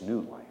 gives new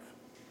life.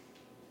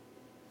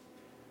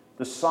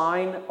 The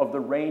sign of the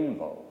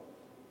rainbow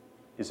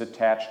is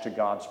attached to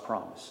God's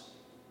promise.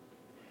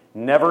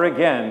 Never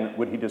again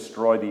would he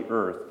destroy the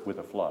earth with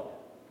a flood.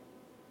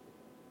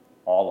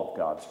 All of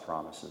God's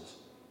promises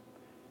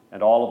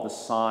and all of the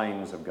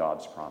signs of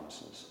God's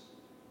promises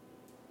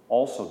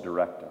also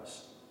direct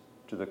us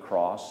to the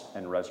cross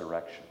and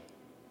resurrection.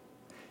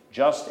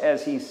 Just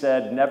as he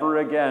said, "Never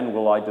again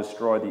will I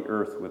destroy the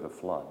earth with a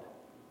flood,"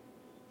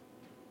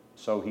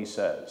 so he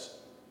says,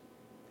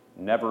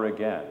 "Never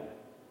again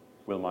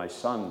will my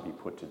Son be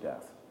put to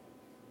death,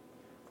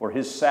 for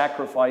his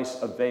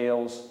sacrifice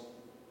avails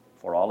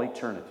for all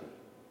eternity,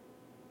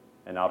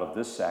 and out of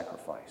this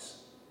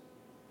sacrifice,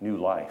 new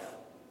life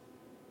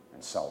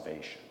and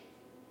salvation."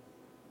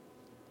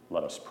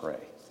 Let us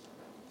pray.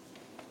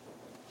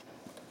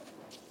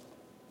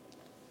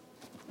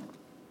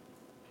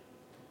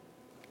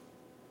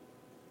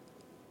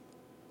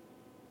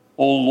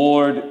 O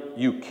Lord,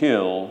 you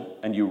kill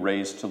and you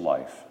raise to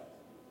life.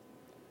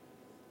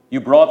 You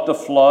brought the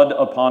flood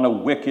upon a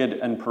wicked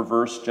and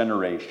perverse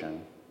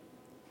generation,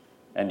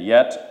 and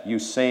yet you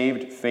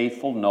saved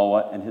faithful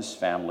Noah and his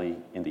family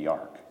in the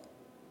ark.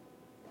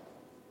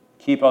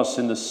 Keep us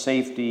in the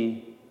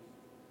safety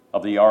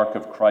of the ark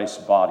of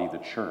Christ's body, the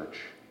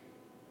church,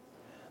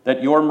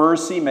 that your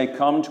mercy may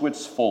come to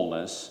its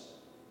fullness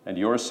and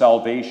your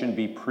salvation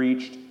be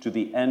preached to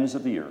the ends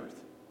of the earth.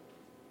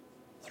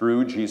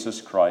 Through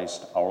Jesus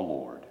Christ our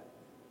Lord.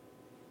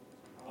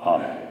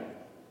 Amen.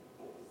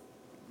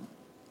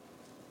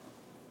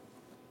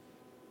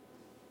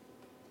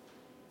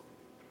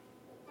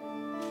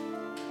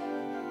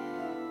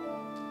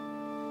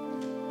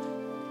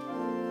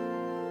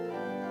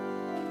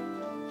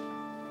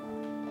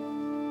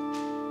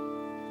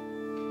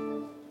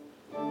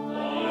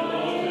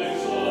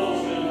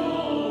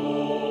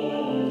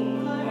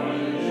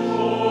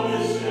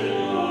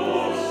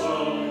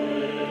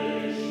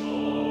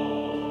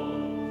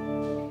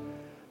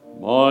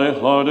 My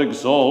heart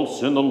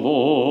exalts in the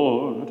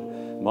Lord.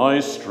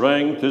 My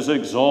strength is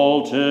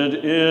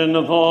exalted in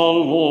the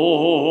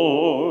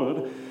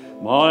Lord.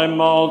 My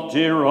mouth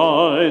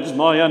derides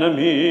my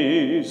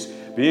enemies,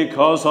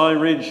 because I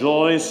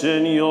rejoice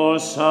in your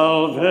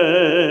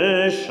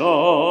salvation.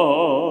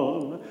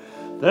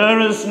 There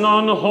is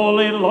none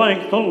holy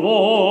like the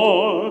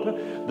Lord.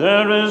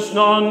 There is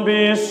none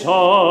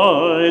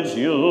besides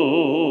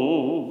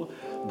you.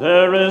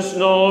 There is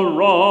no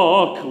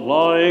rock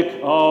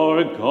like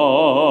our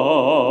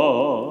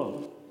God.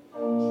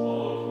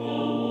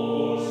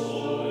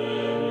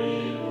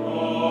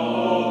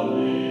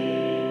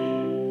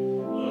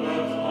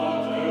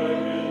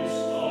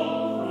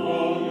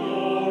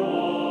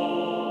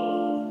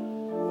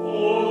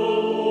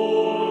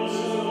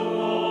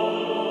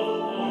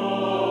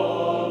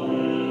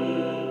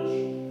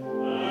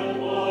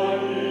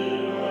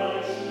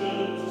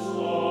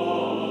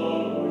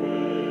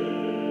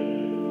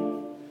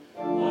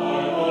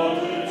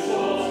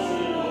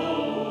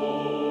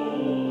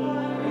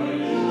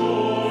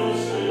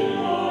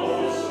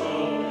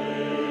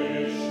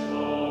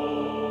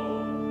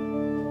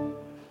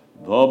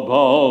 The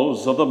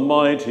bows of the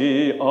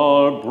mighty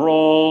are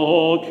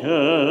broken,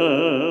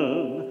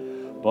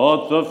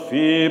 but the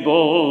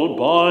feeble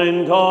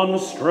bind on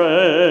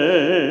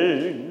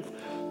strength.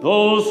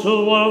 Those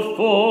who were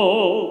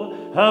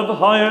full have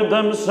hired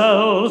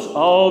themselves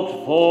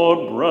out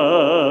for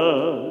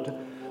bread,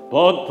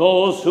 but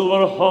those who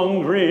are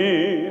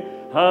hungry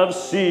have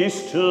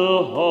ceased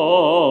to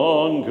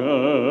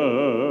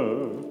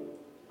hunger.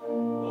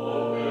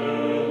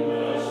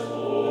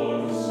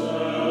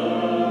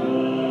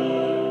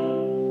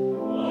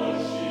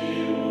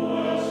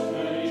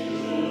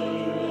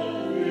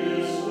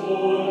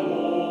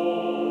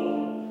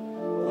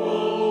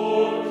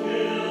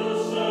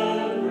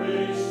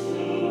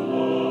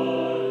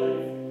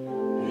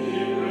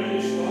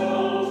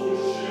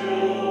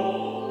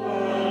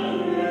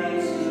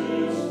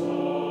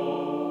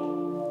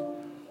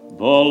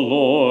 The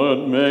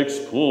Lord makes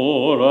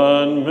poor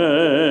and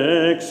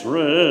makes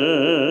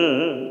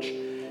rich.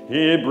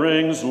 He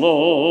brings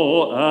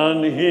low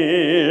and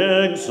he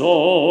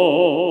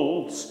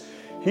exalts.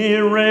 He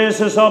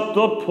raises up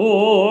the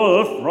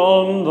poor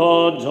from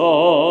the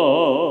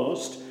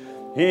dust.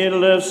 He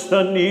lifts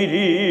the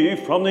needy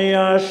from the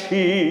ash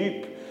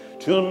heap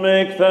to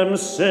make them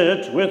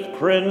sit with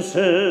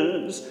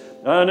princes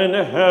and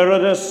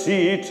inherit a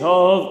seat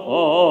of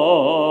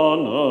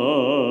honor.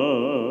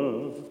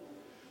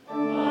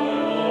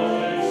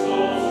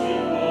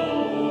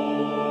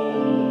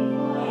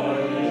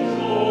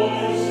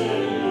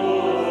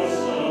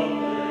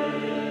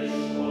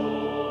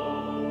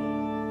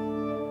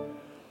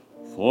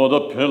 For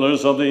the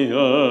pillars of the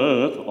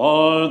earth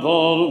are the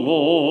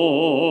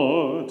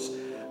Lord's,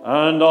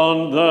 and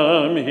on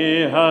them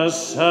he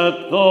has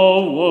set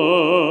the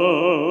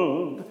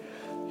world.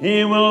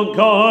 He will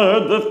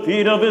guard the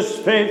feet of his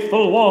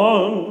faithful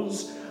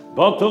ones,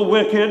 but the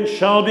wicked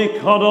shall be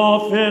cut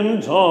off in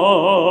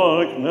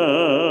darkness.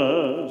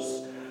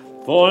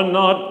 For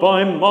not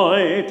by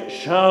might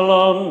shall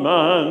a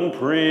man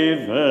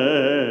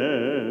prevail.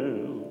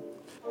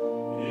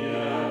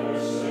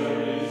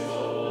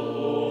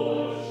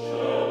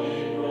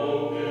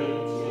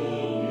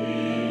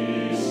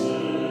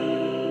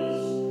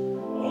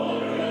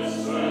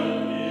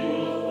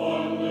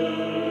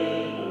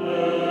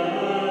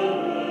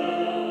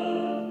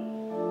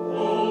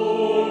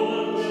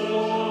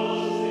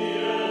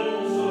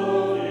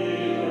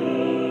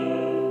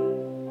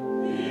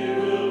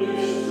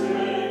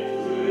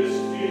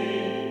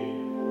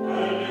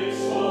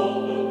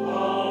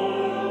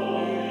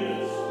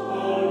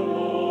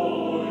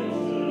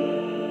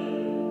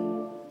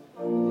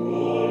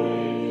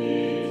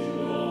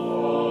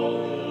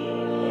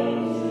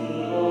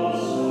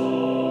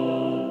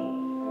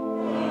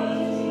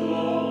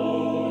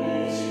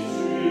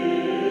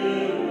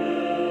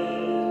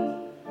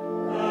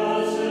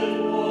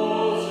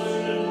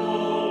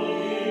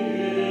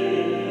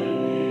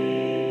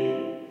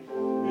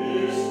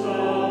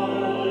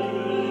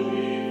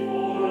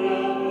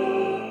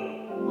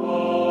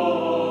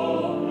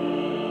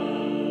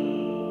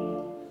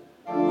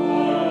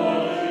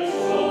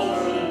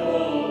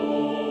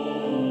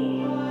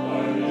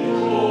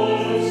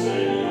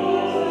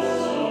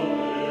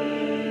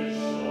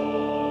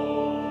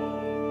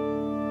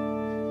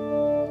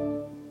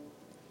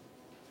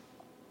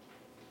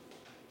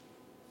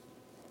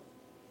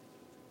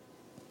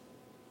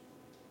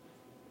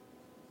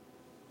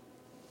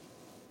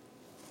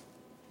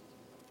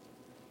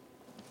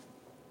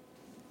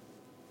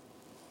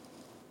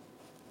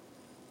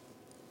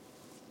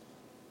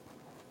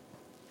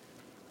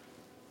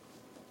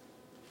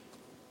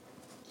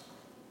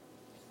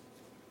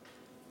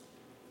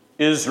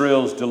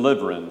 Israel's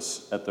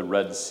deliverance at the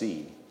Red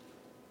Sea.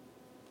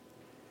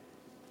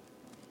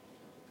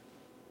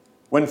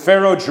 When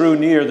Pharaoh drew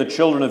near, the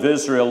children of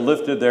Israel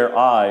lifted their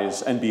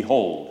eyes, and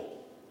behold,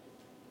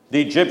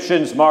 the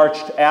Egyptians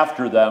marched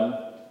after them.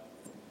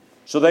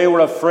 So they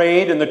were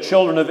afraid, and the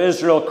children of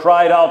Israel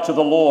cried out to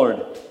the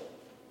Lord.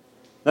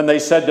 Then they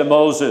said to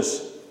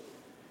Moses,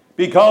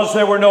 "Because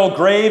there were no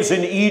graves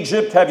in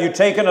Egypt, have you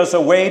taken us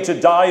away to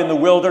die in the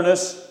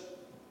wilderness?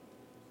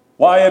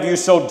 Why have you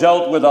so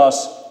dealt with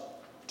us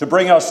to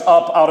bring us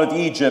up out of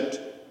Egypt?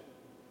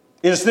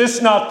 Is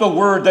this not the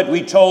word that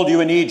we told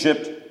you in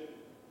Egypt,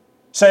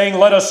 saying,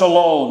 'Let us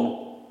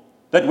alone,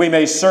 that we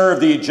may serve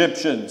the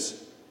Egyptians'?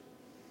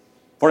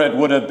 For it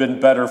would have been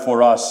better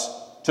for us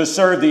to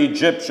serve the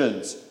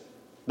Egyptians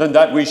than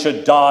that we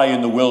should die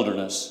in the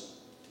wilderness."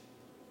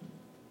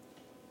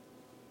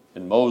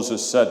 And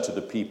Moses said to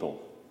the people,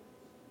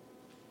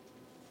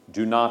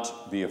 "Do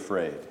not be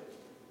afraid.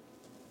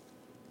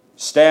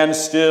 Stand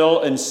still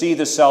and see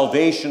the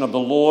salvation of the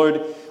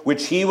Lord,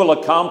 which he will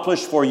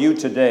accomplish for you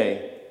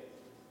today.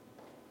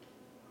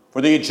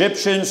 For the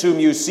Egyptians whom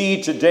you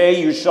see today,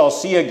 you shall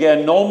see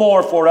again no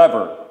more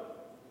forever.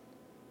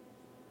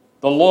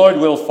 The Lord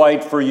will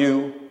fight for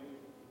you,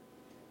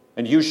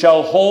 and you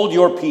shall hold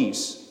your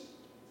peace."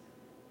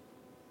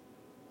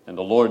 And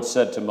the Lord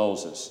said to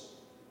Moses,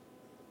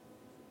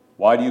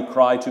 "Why do you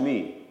cry to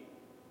me?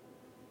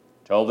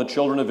 Tell the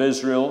children of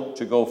Israel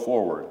to go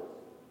forward.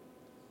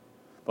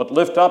 But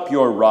lift up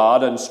your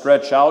rod and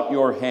stretch out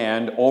your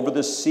hand over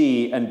the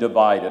sea and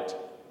divide it.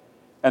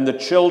 And the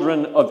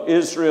children of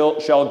Israel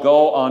shall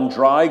go on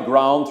dry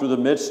ground through the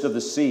midst of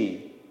the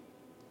sea.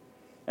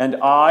 And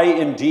I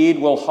indeed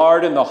will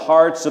harden the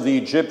hearts of the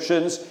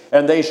Egyptians,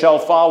 and they shall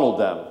follow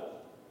them.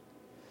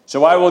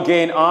 So I will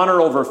gain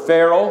honor over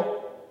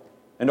Pharaoh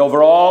and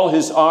over all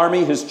his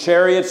army, his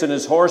chariots and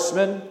his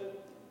horsemen.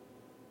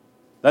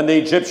 Then the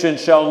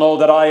Egyptians shall know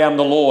that I am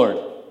the Lord,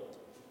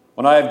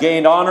 when I have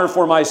gained honor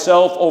for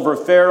myself over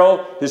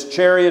Pharaoh, his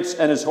chariots,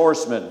 and his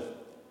horsemen."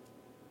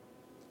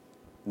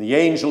 And the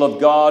angel of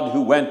God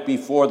who went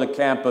before the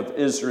camp of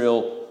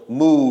Israel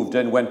moved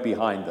and went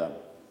behind them.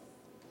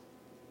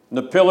 And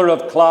the pillar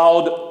of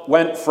cloud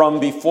went from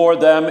before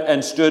them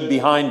and stood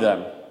behind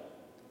them.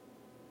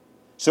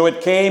 So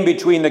it came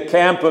between the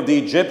camp of the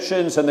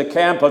Egyptians and the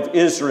camp of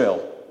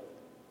Israel.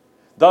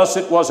 Thus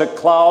it was a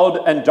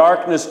cloud and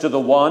darkness to the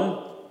one,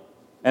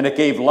 and it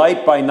gave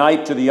light by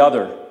night to the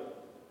other,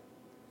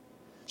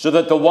 so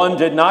that the one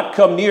did not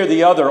come near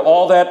the other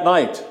all that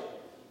night.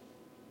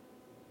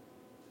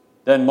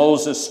 Then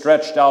Moses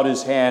stretched out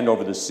his hand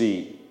over the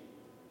sea.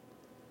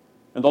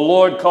 And the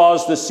Lord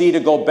caused the sea to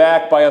go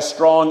back by a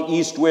strong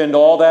east wind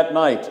all that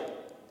night,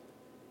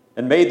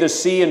 and made the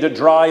sea into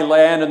dry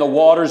land, and the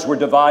waters were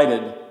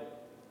divided.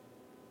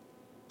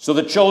 So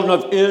the children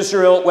of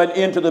Israel went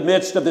into the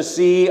midst of the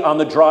sea on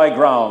the dry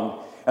ground,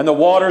 and the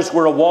waters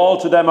were a wall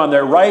to them on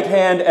their right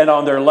hand and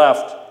on their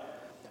left.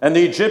 And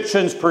the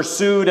Egyptians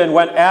pursued and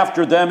went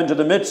after them into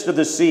the midst of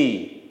the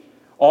sea,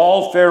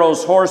 all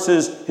Pharaoh's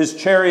horses, his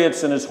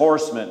chariots, and his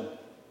horsemen.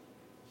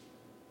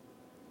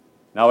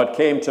 Now it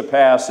came to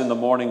pass in the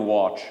morning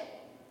watch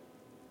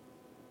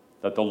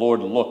that the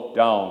Lord looked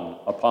down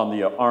upon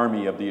the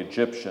army of the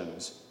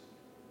Egyptians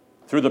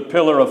through the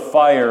pillar of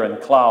fire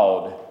and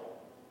cloud,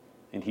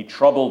 and he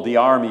troubled the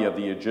army of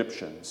the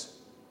Egyptians.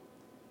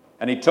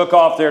 And he took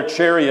off their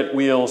chariot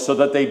wheels so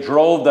that they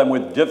drove them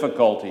with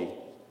difficulty.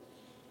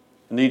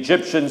 And the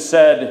Egyptians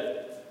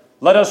said,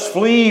 "Let us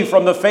flee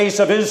from the face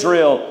of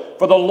Israel,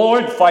 for the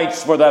Lord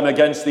fights for them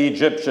against the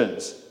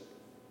Egyptians."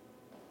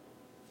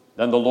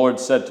 Then the Lord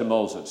said to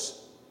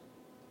Moses,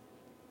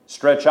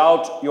 "Stretch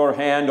out your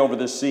hand over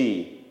the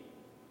sea,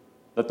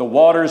 that the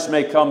waters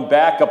may come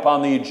back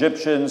upon the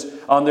Egyptians,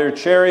 on their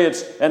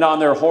chariots and on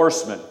their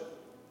horsemen."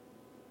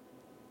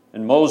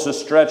 And Moses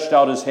stretched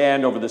out his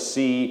hand over the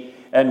sea,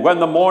 and when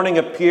the morning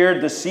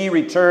appeared, the sea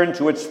returned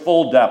to its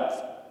full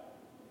depth,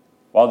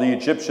 while the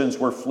Egyptians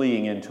were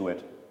fleeing into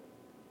it.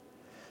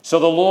 So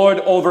the Lord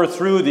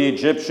overthrew the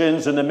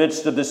Egyptians in the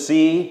midst of the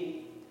sea.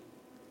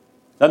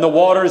 Then the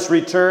waters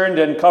returned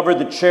and covered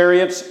the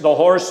chariots, the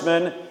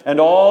horsemen, and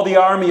all the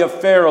army of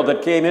Pharaoh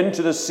that came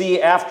into the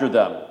sea after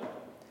them.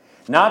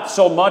 Not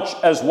so much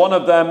as one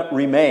of them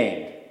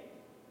remained.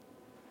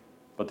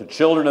 But the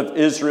children of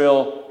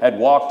Israel had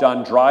walked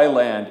on dry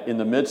land in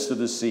the midst of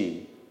the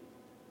sea.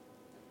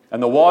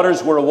 And the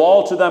waters were a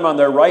wall to them on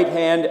their right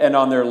hand and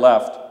on their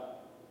left.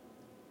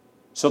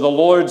 So the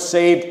Lord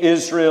saved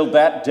Israel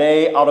that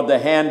day out of the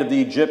hand of the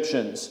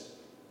Egyptians.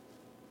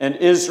 And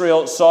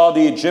Israel saw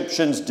the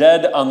Egyptians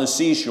dead on the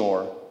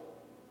seashore.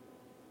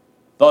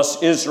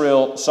 Thus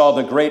Israel saw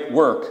the great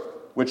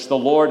work which the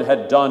Lord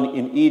had done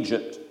in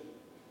Egypt.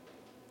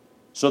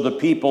 So the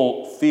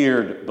people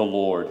feared the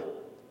Lord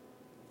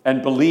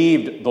and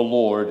believed the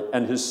Lord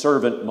and his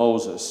servant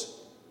Moses.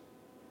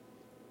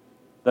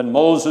 Then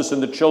Moses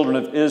and the children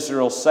of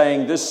Israel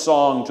sang this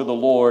song to the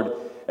Lord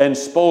and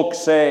spoke,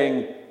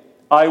 saying,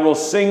 "I will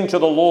sing to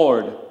the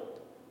Lord,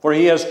 for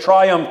he has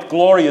triumphed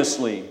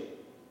gloriously.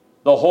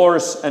 The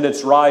horse and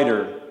its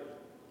rider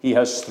he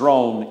has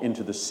thrown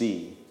into the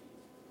sea."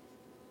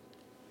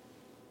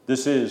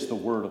 This is the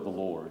word of the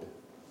Lord.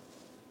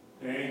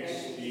 Thanks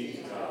be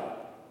to God.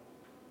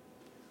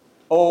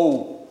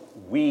 Oh,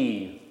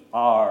 we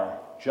are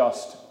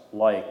just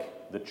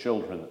like the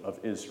children of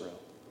Israel.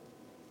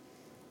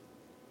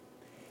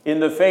 In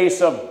the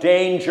face of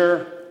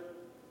danger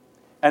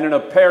and an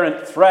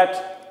apparent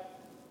threat,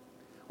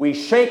 we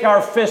shake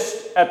our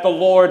fist at the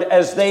Lord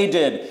as they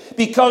did.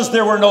 Because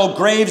there were no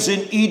graves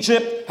in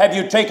Egypt, have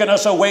you taken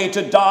us away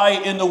to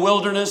die in the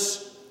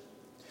wilderness?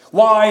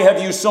 Why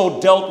have you so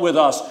dealt with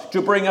us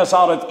to bring us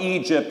out of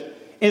Egypt?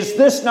 Is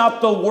this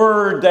not the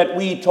word that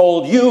we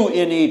told you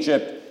in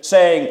Egypt?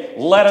 saying,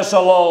 "Let us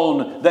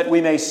alone that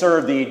we may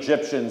serve the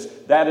Egyptians."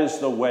 That is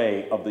the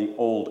way of the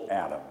old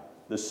Adam,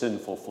 the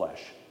sinful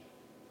flesh.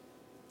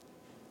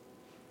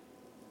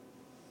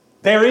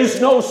 There is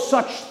no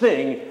such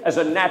thing as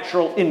a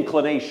natural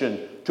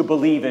inclination to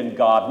believe in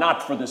God,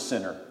 not for the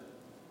sinner.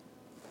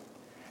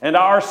 And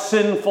our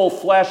sinful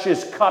flesh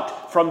is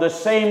cut from the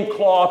same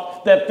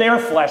cloth that their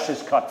flesh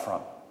is cut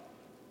from.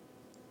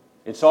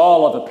 It's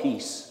all of a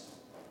piece.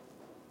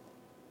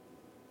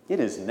 It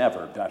is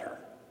never better.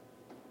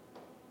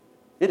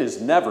 It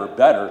is never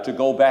better to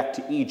go back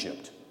to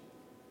Egypt.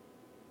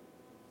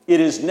 It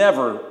is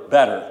never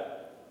better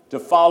to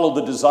follow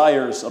the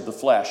desires of the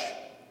flesh.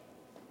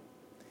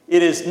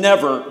 It is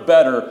never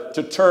better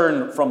to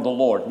turn from the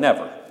Lord.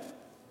 Never.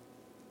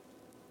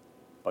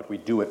 But we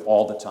do it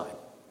all the time.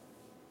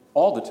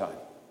 All the time.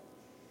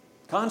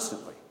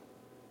 Constantly.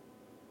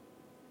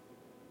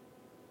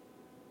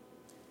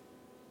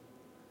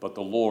 But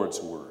the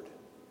Lord's word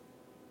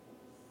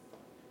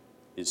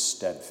is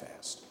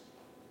steadfast.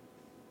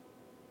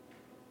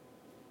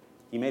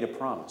 He made a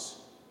promise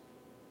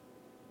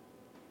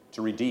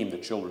to redeem the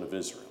children of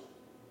Israel.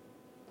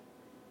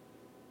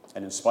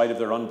 And in spite of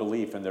their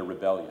unbelief and their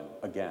rebellion,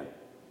 again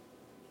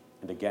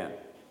and again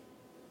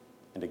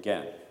and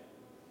again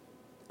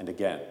and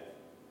again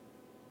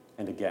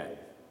and again,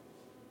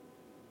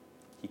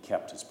 he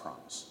kept his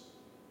promise.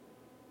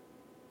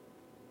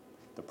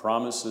 The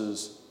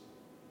promises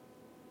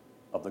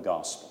of the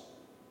gospel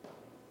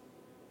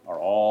are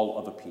all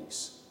of a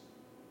piece.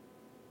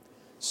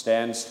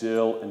 Stand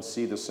still and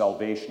see the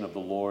salvation of the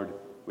Lord,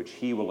 which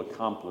he will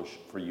accomplish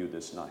for you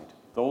this night.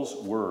 Those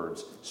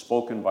words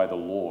spoken by the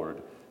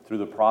Lord through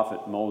the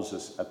prophet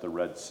Moses at the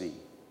Red Sea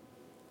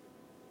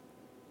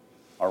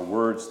are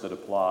words that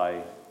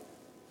apply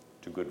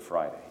to Good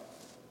Friday.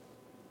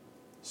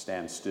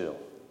 Stand still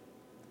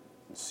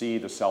and see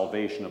the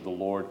salvation of the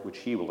Lord, which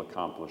he will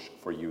accomplish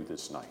for you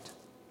this night.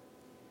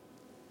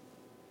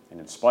 And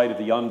in spite of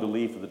the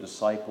unbelief of the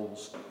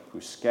disciples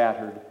who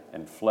scattered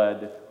and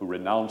fled, who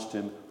renounced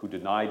him, who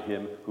denied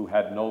him, who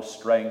had no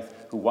strength,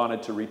 who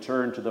wanted to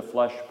return to the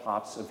flesh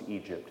pots of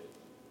Egypt,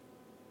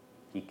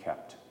 he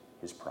kept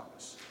his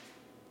promise.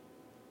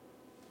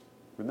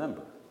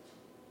 Remember,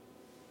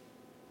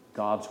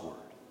 God's word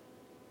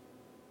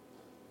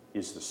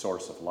is the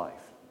source of life.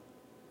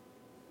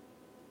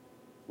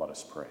 Let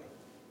us pray.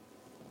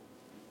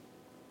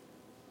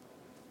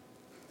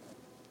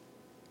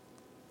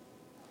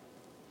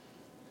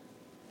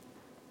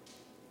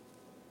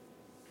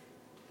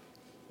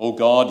 O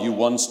God, you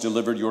once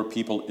delivered your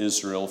people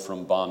Israel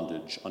from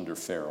bondage under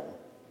Pharaoh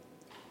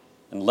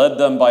and led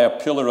them by a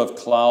pillar of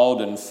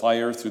cloud and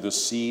fire through the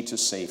sea to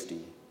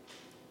safety.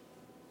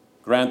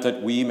 Grant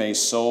that we may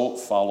so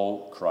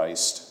follow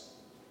Christ,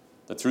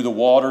 that through the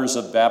waters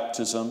of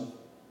baptism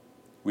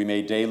we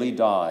may daily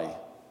die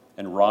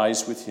and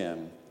rise with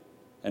him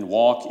and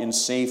walk in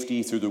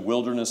safety through the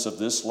wilderness of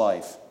this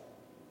life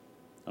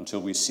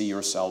until we see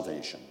your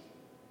salvation.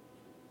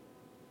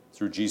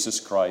 Through Jesus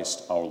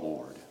Christ our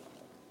Lord.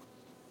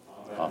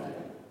 Amen.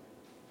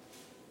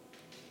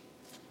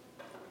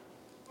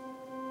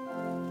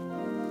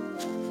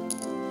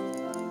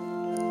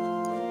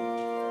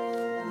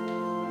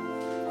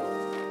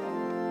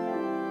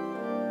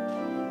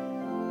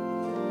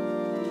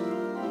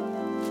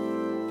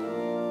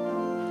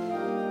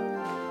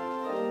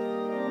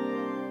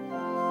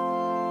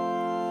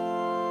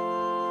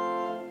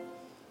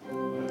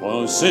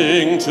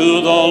 Sing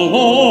to the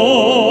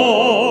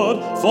Lord,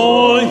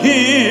 for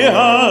he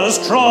has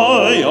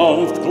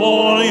triumphed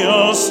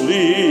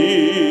gloriously.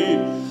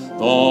 The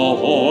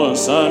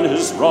horse and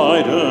his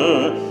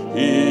rider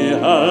he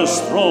has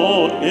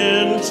thrown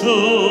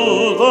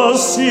into the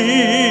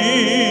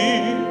sea.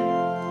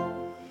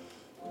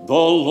 The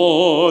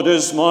Lord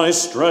is my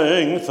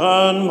strength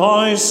and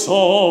my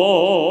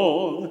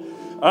song,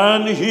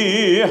 and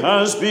he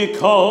has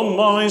become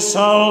my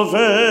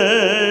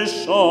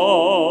salvation.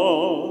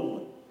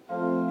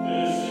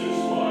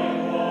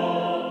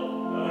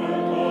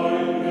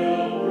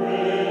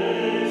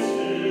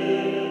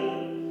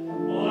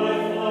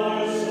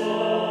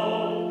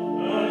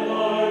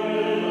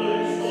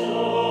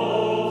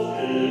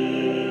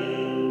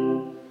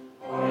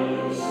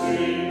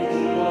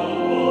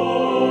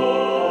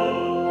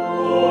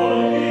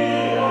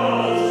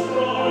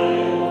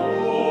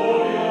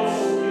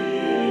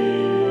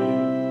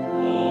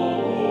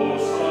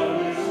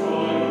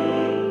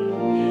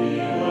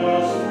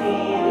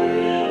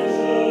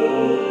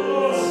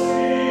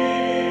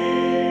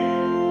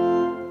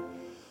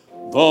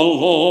 The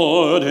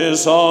Lord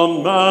is a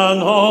man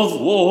of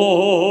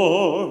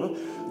war.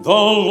 The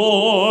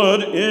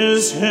Lord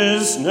is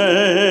his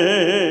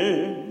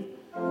name.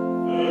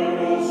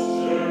 Pharaoh's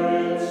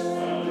chariots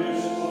and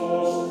his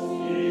host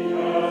he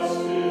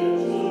cast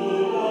into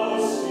the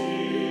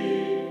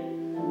sea,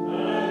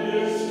 and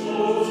his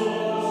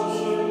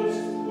chosen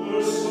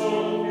were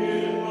sunk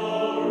in the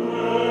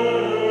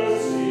Red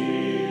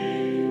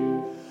Sea.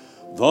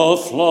 The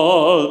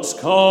floods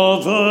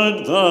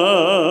covered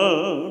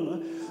them.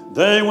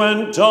 They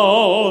went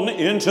down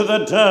into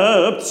the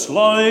depths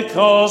like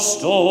a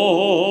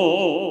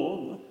stone.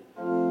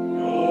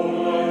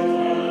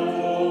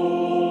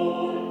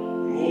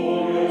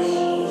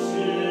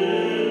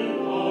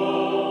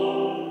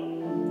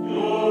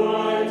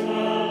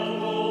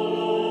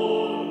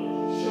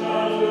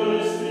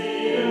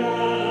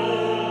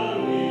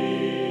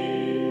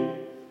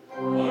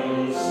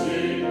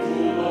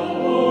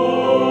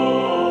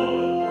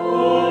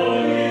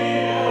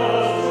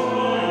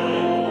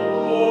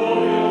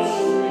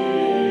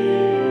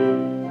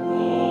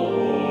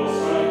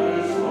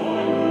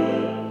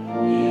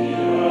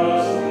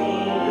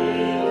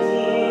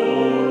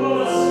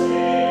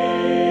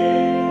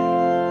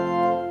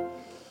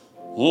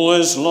 Who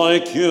is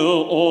like you,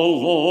 O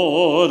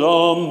Lord,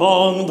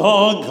 among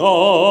the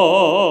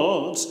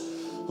gods?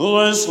 Who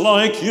is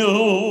like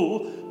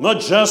you,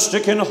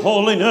 majestic in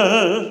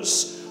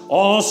holiness,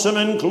 awesome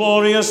in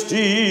glorious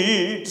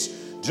deeds,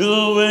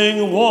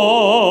 doing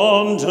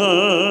wonders?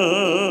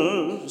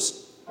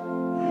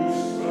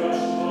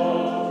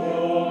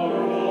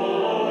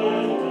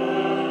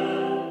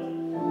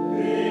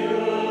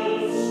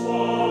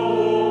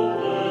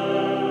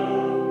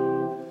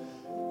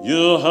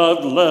 You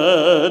have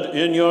led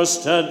in your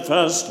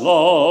steadfast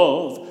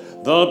love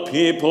the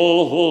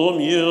people whom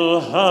you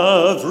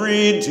have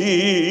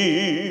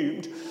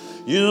redeemed.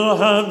 You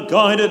have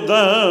guided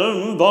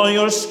them by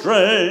your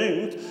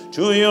strength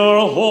to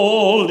your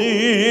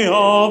holy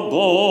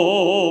abode.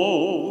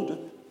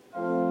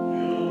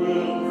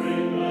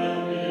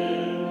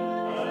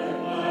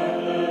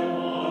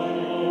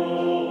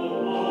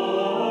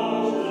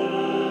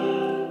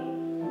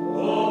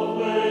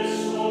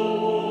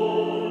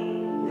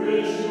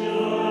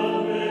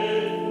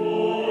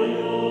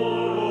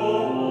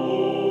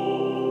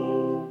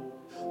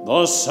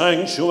 The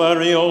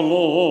sanctuary, O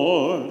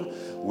Lord,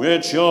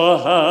 which your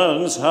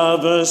hands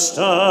have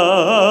established,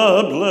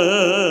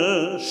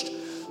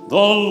 the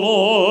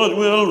Lord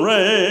will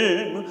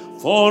reign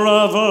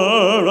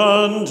forever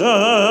and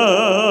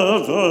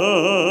ever.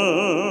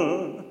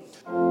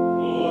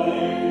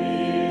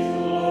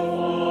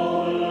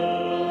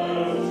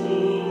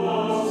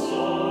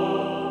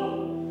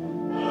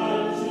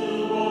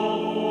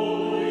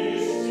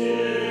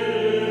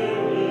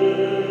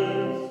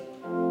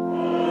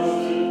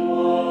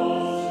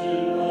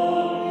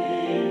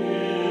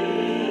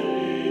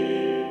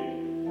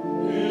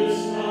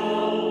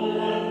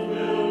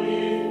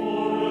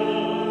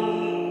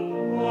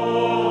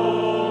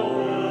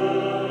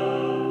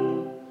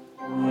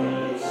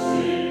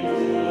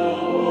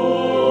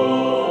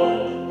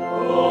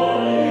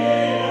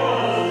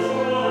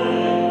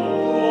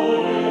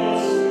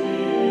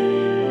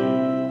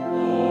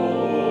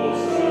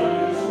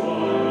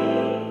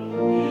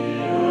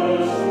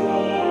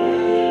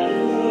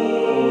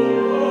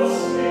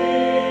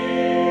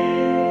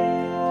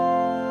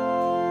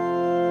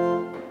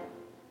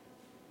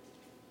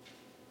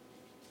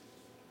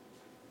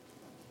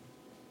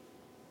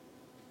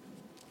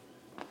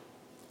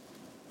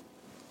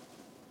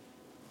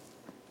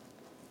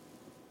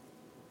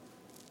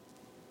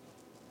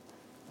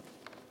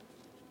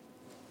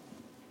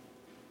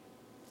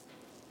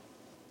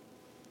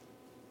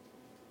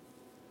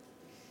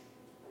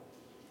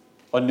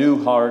 A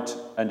new heart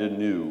and a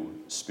new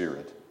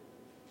spirit.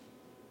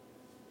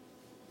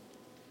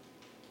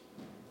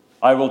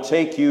 I will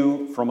take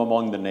you from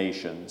among the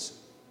nations,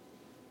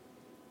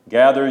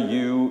 gather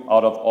you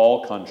out of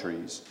all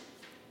countries,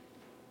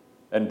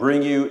 and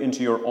bring you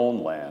into your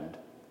own land.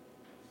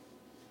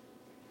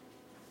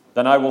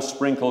 Then I will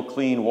sprinkle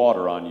clean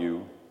water on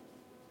you,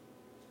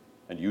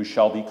 and you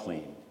shall be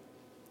clean.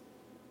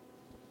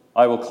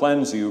 I will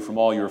cleanse you from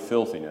all your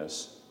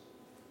filthiness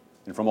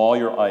and from all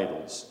your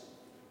idols.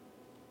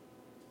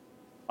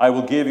 I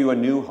will give you a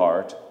new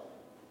heart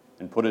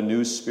and put a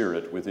new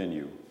spirit within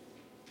you.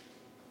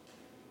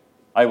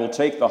 I will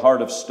take the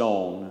heart of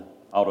stone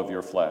out of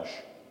your flesh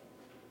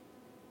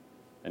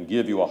and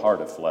give you a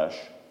heart of flesh.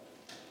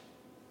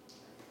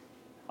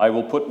 I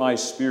will put my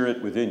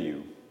spirit within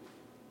you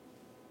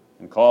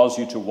and cause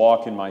you to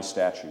walk in my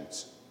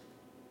statutes.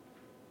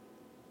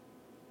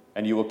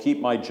 And you will keep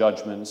my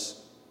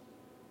judgments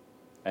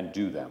and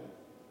do them.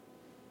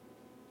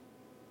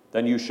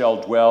 Then you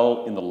shall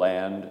dwell in the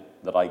land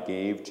that I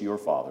gave to your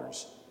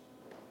fathers.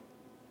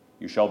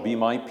 You shall be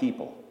my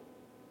people,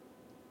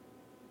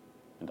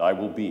 and I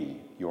will be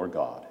your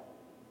God.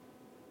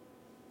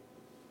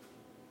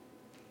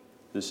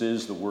 This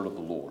is the word of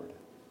the Lord.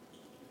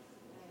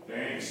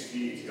 Thanks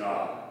be to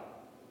God.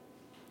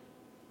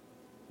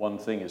 One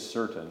thing is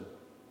certain: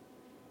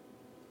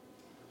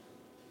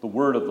 the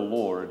word of the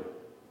Lord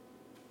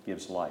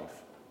gives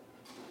life.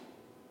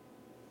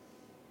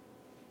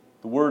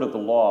 The word of the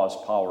law is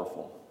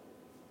powerful.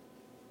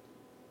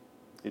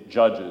 It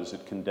judges,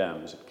 it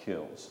condemns, it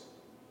kills.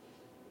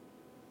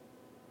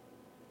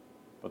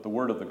 But the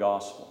word of the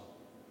gospel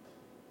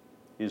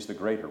is the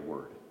greater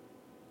word.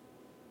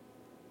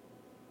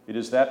 It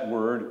is that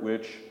word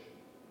which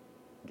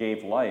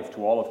gave life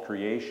to all of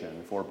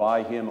creation, for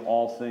by him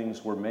all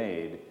things were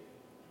made,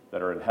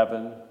 that are in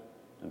heaven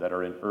and that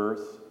are in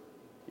earth,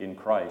 in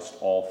Christ,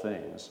 all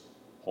things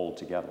hold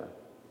together.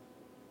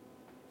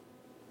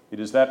 It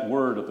is that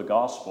word of the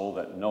gospel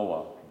that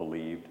Noah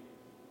believed,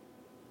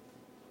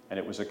 and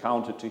it was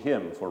accounted to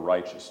him for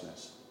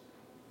righteousness.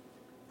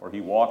 For he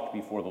walked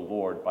before the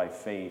Lord by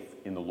faith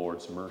in the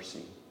Lord's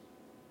mercy,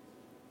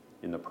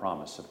 in the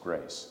promise of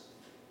grace.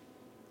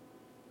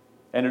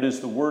 And it is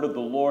the word of the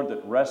Lord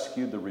that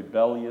rescued the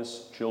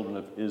rebellious children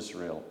of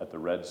Israel at the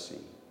Red Sea.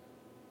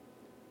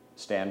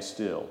 Stand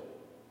still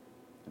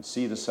and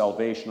see the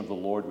salvation of the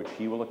Lord, which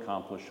he will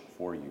accomplish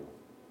for you.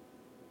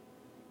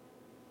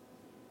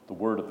 The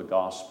word of the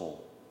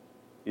gospel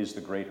is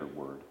the greater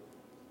word.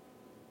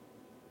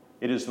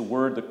 It is the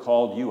word that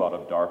called you out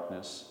of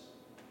darkness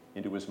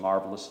into his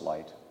marvelous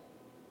light,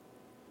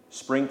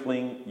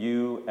 sprinkling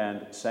you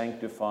and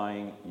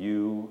sanctifying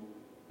you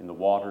in the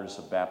waters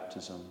of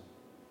baptism,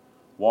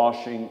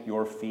 washing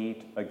your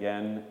feet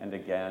again and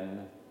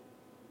again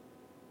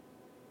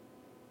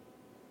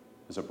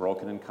as a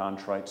broken and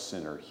contrite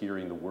sinner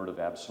hearing the word of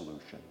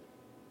absolution,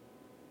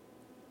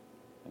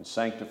 and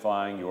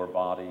sanctifying your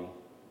body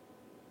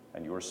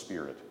and your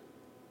spirit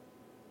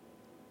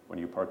when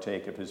you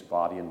partake of his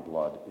body and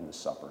blood in the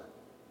supper.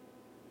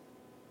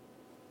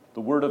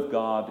 The word of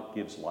God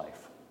gives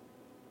life,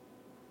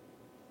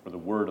 for the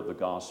word of the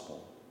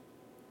gospel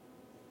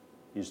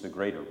is the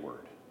greater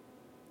word.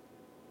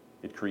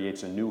 It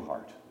creates a new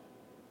heart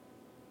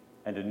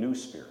and a new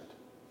spirit,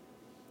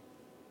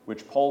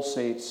 which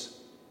pulsates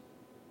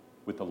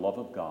with the love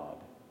of God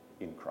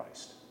in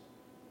Christ.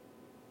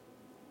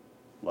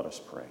 Let us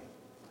pray.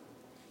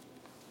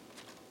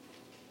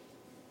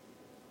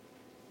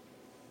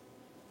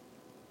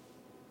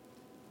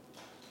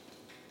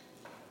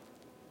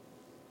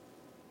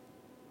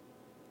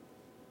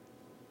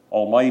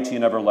 Almighty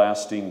and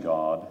everlasting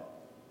God,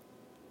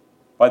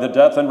 by the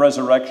death and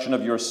resurrection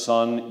of your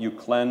Son, you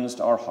cleansed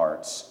our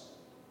hearts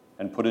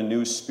and put a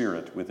new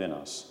spirit within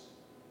us.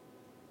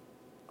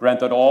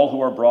 Grant that all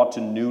who are brought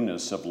to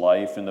newness of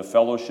life in the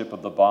fellowship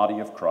of the body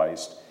of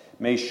Christ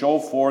may show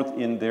forth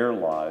in their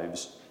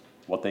lives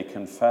what they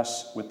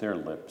confess with their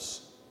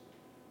lips.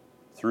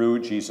 Through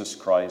Jesus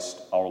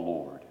Christ our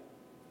Lord.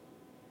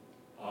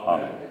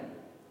 Amen.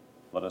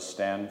 Let us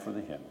stand for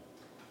the hymn.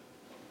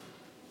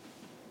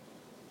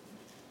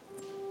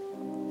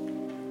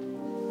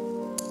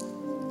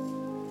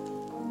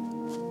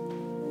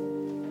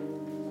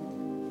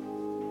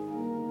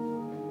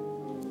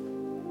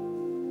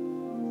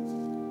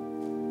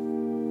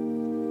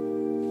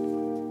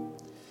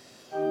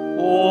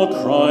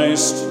 O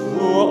Christ,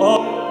 who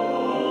art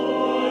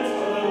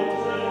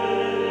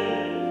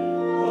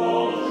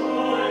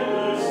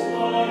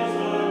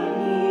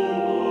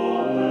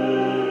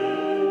Amen.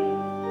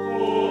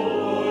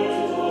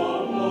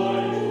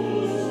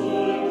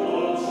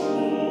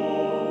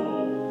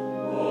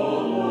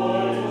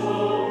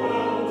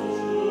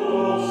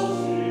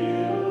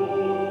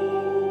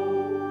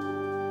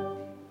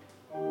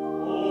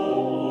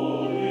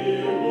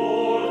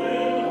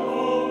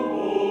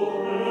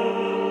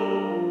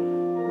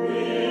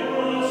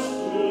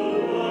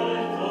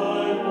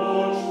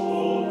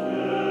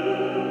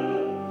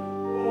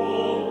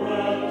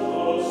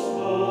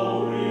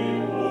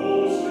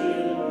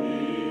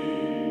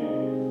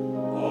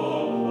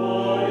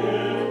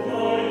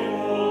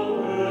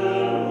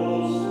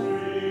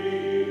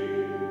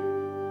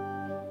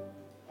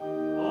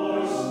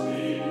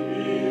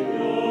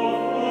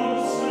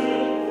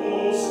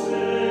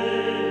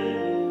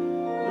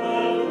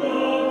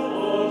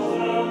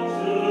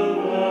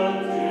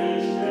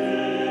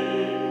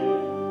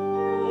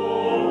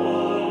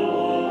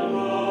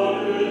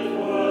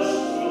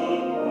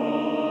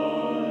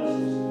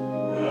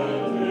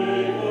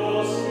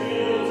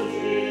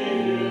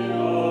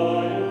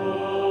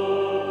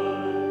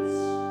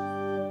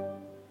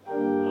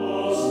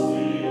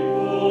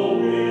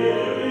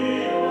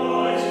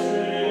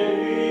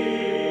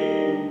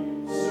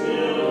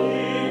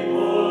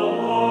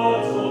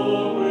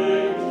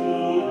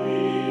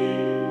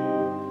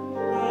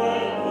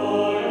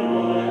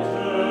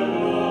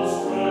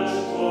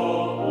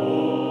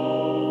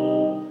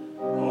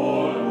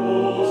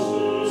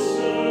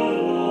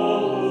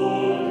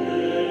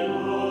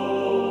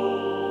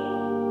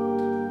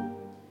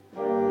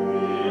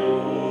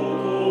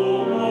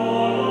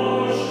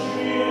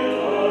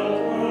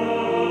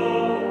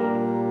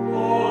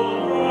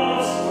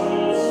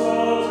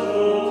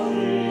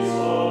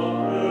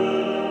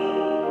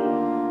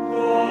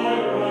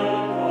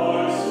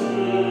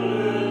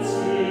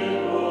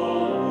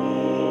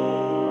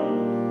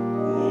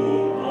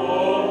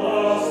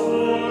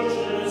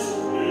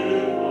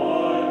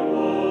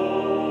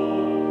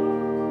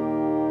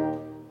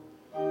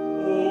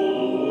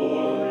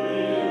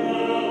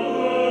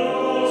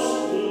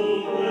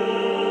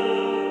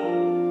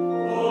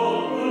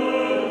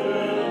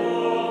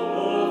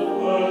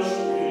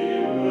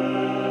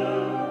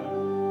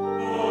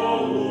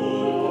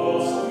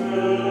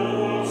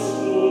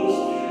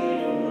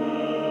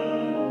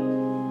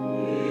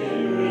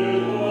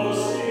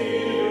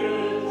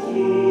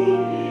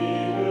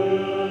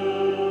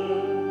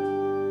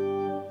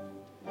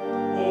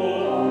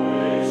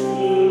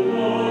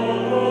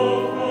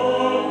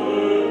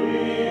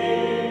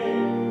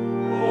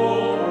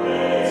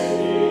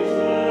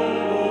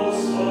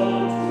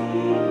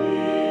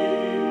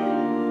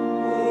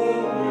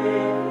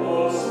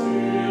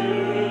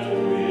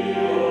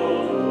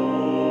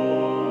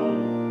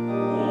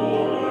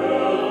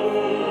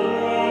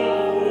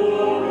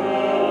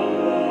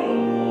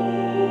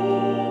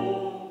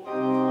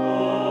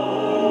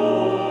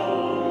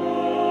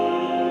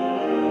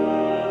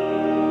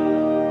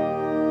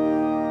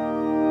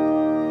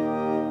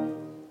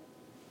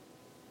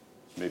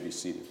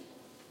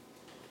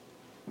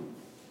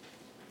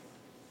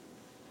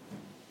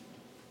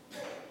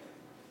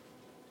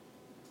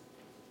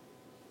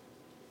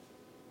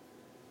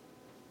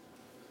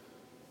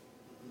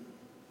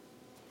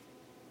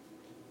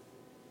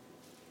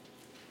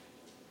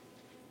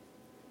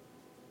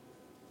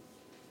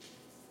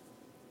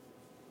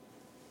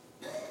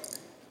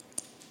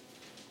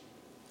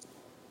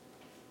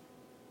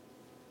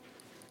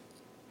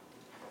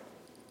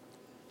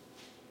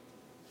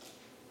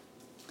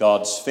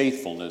 God's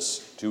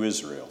faithfulness to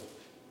Israel.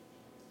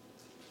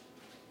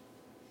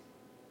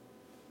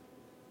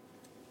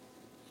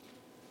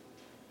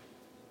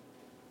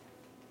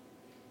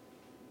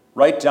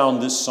 Write down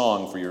this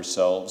song for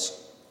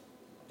yourselves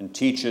and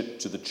teach it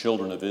to the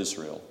children of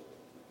Israel.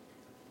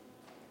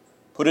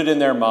 Put it in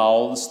their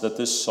mouths that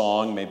this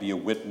song may be a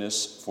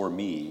witness for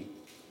me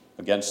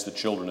against the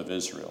children of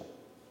Israel.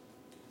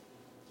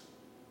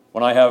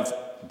 When I have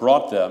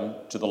brought them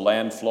to the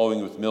land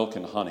flowing with milk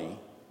and honey,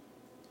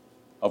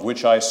 of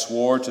which I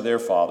swore to their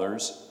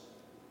fathers,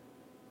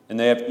 and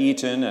they have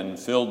eaten and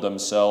filled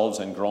themselves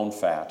and grown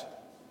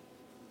fat,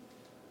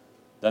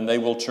 then they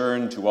will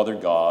turn to other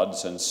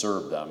gods and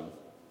serve them,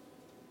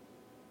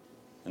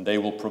 and they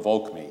will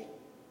provoke me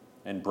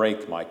and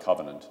break my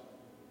covenant.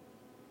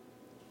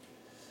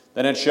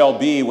 Then it shall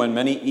be, when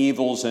many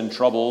evils and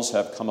troubles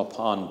have come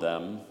upon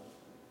them,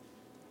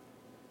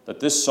 that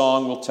this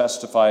song will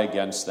testify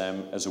against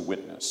them as a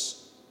witness.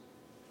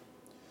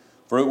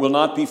 For it will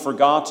not be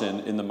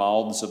forgotten in the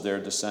mouths of their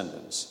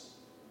descendants.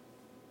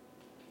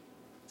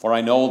 For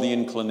I know the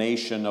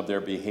inclination of their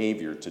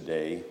behavior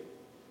today,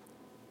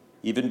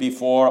 even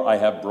before I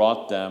have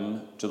brought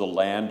them to the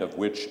land of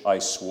which I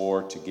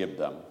swore to give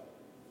them.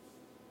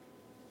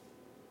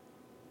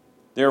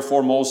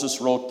 Therefore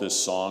Moses wrote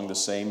this song the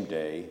same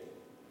day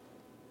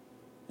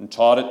and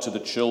taught it to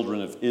the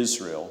children of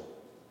Israel.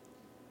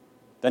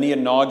 Then he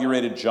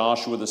inaugurated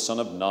Joshua the son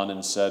of Nun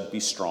and said, "Be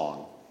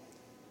strong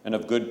and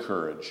of good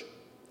courage,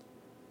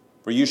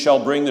 for you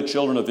shall bring the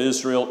children of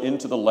Israel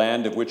into the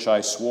land of which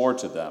I swore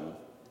to them,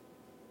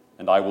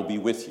 and I will be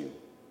with you."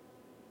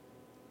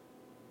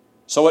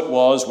 So it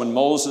was, when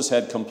Moses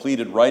had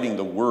completed writing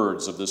the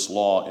words of this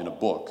law in a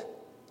book,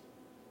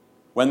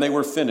 when they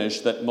were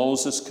finished, that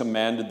Moses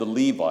commanded the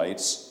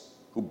Levites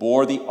who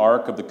bore the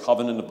ark of the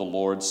covenant of the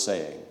Lord,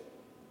 saying,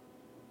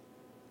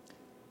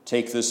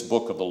 "Take this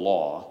book of the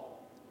law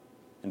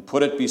and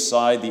put it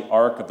beside the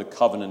ark of the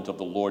covenant of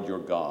the Lord your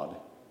God,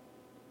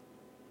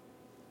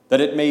 that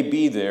it may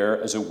be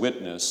there as a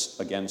witness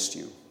against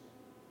you.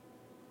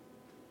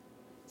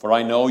 For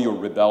I know your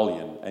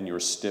rebellion and your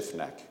stiff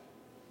neck.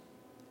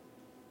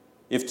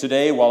 If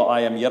today, while I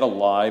am yet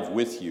alive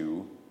with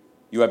you,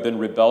 you have been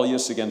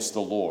rebellious against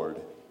the Lord,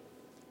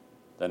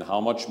 then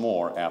how much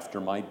more after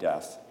my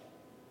death?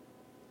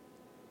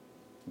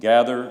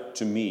 Gather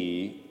to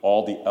me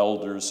all the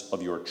elders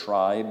of your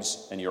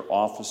tribes and your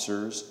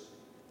officers,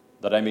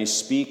 that I may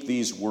speak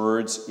these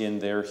words in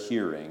their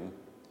hearing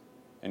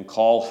and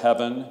call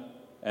heaven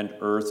and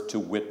earth to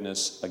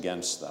witness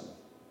against them.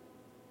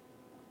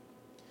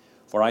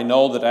 For I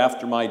know that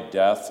after my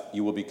death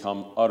you will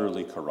become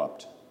utterly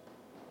corrupt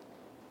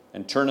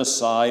and turn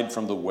aside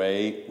from the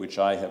way which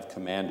I have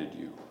commanded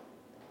you,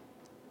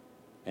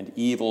 and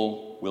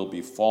evil will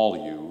befall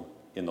you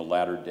in the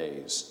latter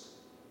days,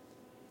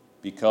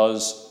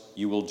 because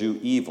you will do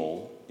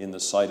evil in the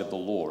sight of the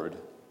Lord,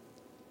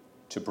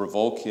 to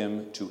provoke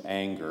him to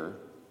anger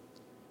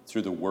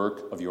through the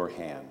work of your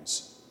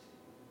hands."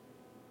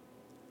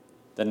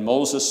 Then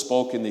Moses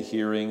spoke in the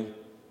hearing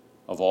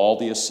of all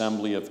the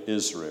assembly of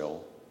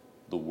Israel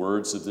the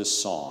words of this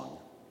song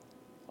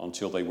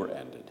until they were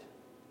ended.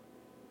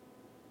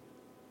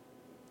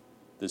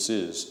 This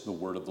is the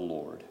word of the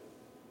Lord.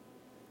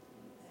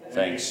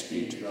 Thanks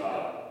be to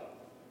God.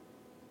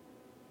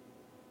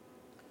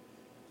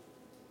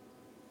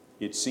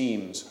 It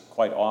seems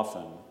quite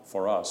often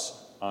for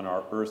us on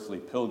our earthly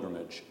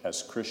pilgrimage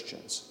as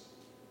Christians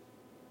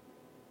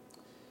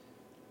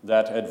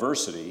that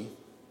adversity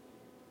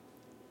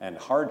and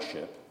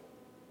hardship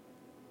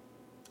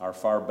are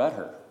far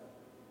better.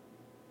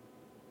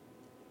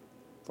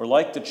 For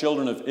like the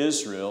children of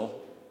Israel,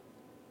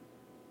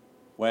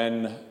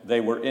 when they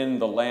were in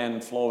the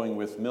land flowing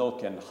with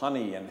milk and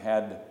honey and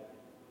had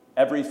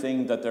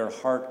everything that their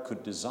heart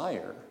could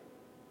desire,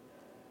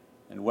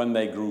 and when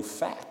they grew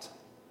fat,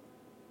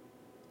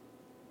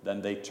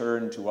 then they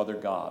turned to other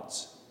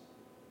gods,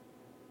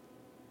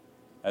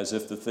 as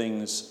if the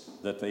things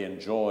that they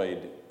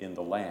enjoyed in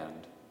the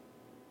land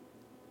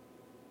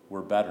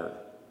were better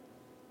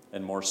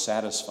and more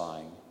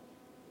satisfying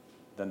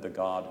than the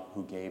God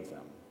who gave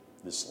them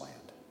this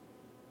land.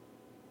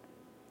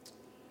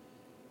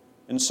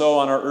 And so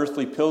on our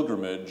earthly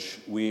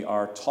pilgrimage, we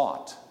are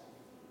taught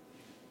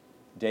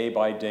day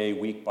by day,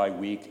 week by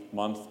week,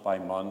 month by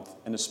month,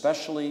 and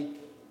especially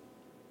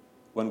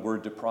when we're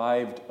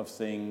deprived of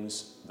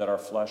things that our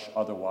flesh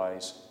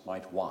otherwise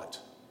might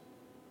want,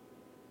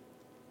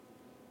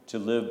 to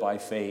live by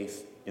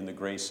faith in the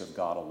grace of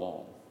God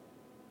alone.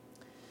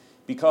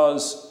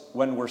 Because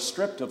when we're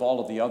stripped of all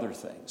of the other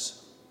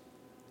things,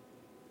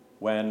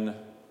 when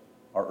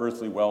our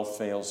earthly wealth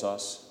fails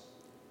us,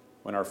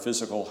 when our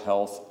physical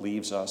health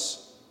leaves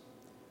us,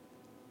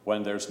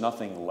 when there's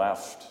nothing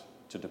left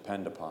to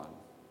depend upon,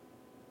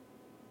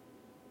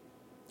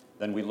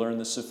 then we learn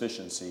the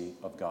sufficiency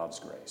of God's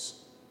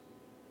grace.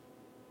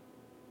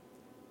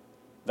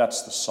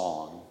 That's the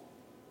song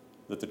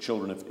that the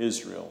children of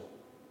Israel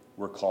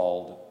were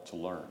called to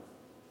learn.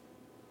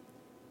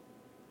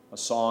 A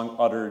song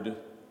uttered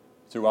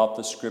throughout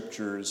the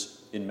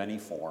Scriptures in many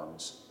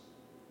forms,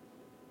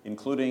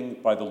 including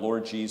by the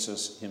Lord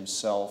Jesus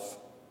himself,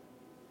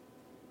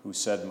 who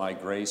said, "My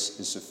grace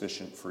is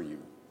sufficient for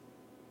you,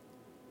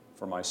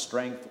 for my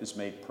strength is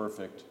made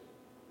perfect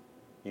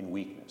in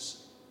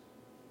weakness."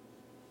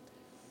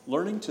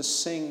 Learning to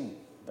sing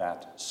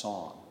that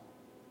song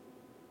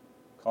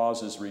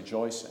causes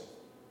rejoicing,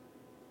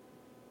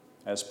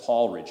 as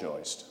Paul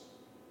rejoiced.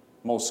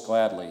 "Most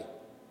gladly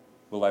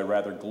will I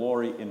rather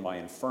glory in my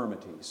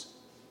infirmities,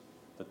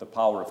 that the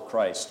power of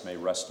Christ may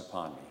rest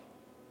upon me.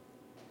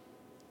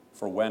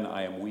 For when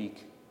I am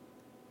weak,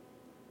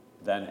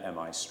 then am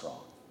I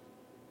strong."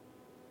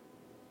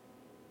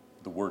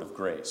 The word of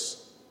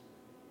grace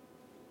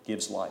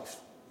gives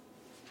life.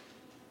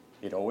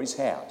 It always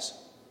has,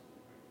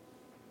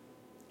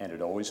 and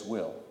it always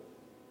will.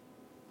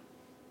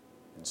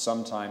 And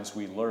sometimes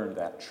we learn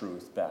that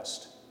truth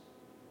best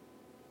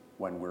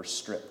when we're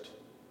stripped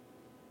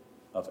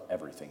of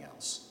everything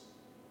else.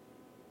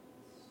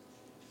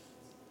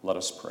 Let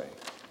us pray.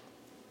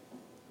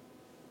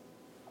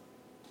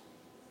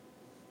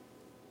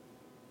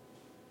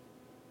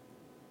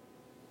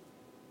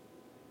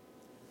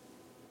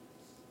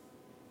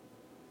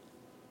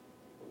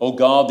 O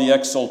God, the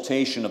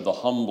exaltation of the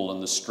humble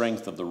and the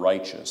strength of the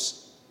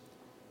righteous,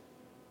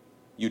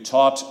 you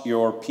taught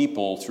your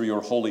people through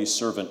your holy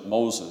servant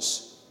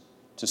Moses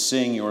to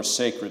sing your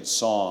sacred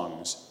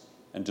songs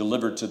and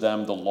delivered to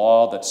them the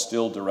law that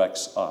still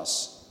directs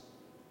us.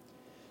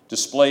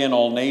 Display in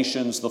all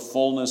nations the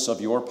fullness of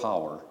your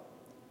power,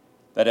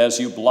 that as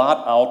you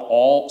blot out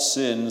all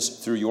sins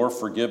through your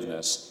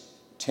forgiveness,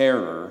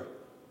 terror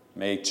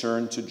may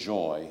turn to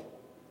joy,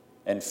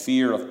 and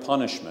fear of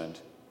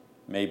punishment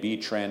may be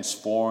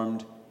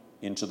transformed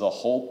into the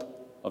hope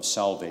of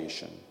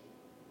salvation.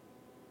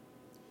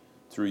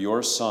 Through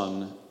your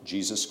Son,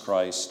 Jesus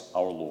Christ,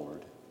 our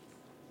Lord.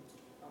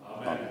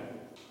 Amen. Amen.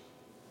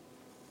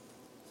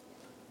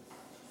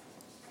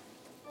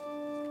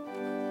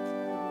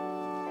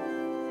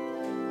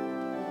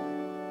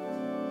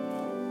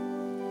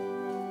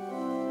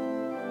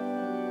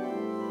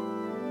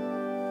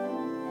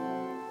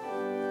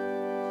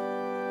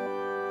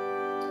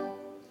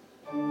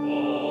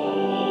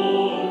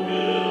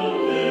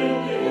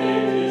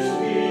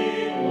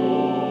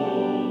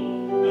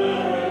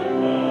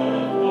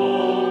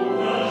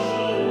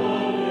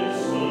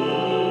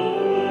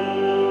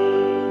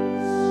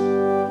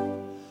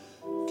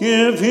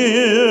 Give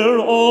ear,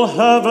 O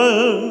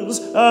heavens,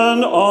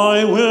 and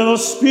I will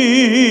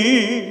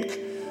speak,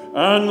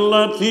 and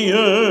let the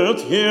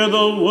earth hear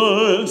the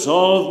words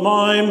of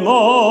my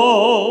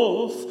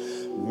mouth.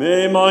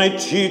 May my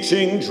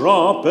teaching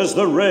drop as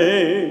the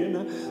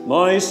rain,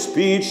 my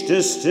speech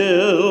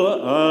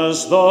distill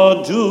as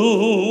the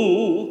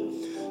dew,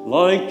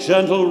 like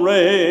gentle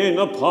rain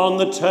upon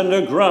the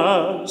tender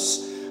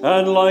grass,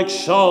 and like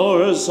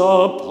showers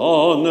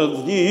upon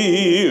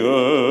the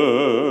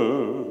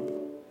earth.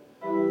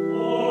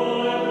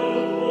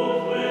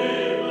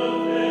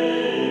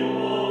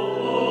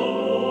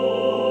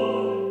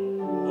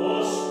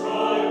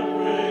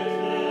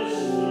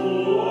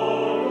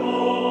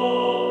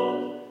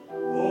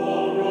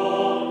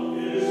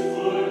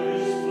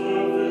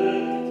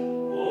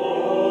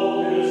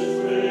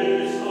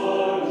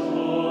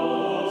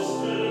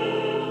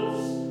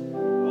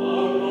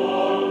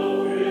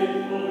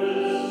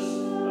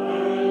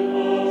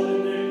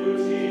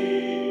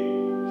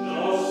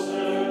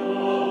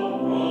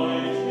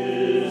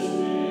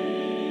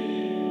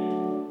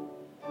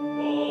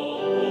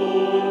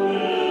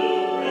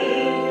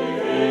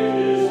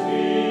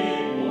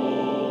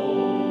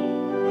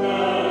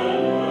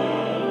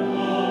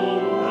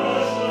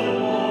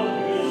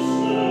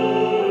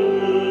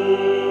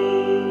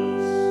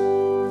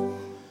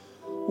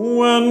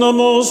 When the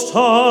Most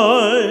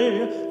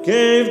High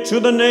gave to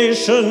the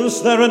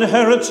nations their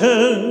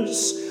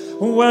inheritance,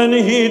 when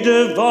he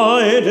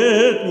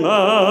divided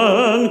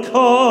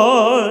mankind,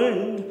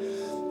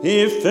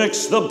 he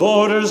fixed the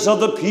borders of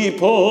the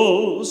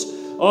peoples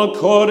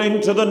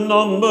according to the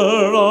number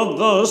of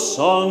the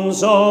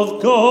sons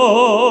of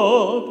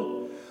God.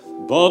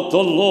 But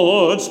the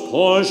Lord's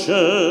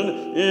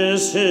portion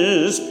is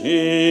his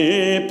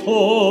people,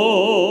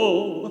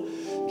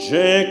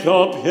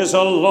 Jacob his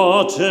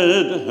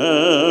allotted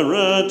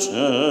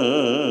heritage.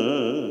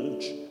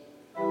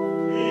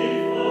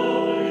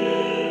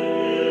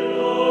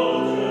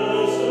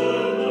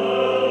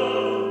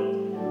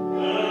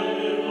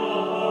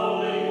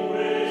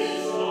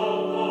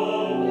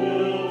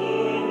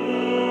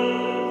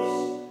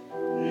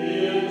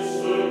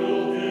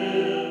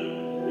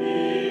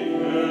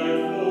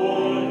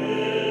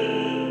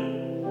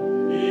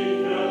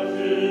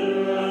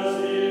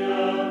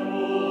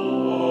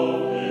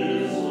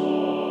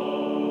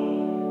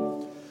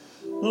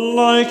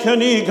 Like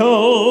an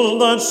eagle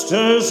that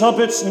stirs up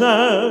its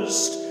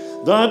nest,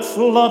 that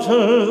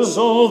flutters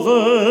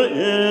over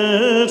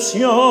its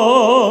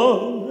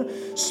young,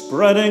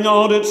 spreading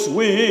out its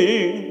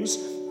wings,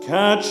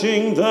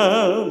 catching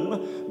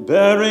them,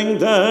 bearing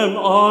them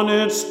on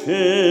its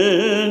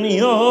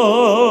pinions.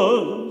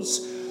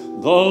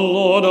 The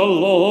Lord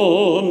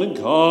alone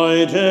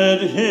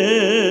guided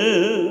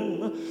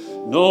him.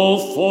 No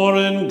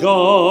foreign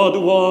god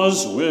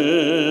was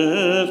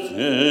with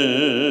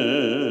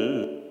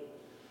him.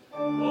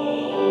 The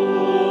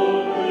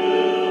Lord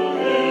will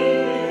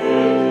vindicate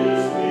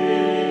his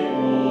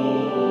people,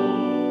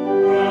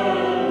 and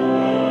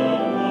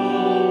have no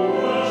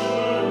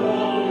pleasure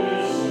on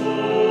his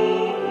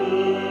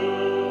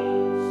servants.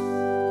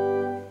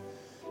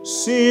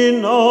 See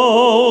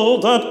now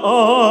that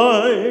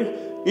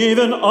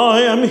even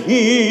I am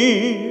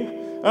he,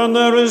 and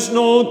there is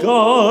no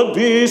God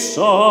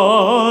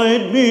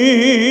beside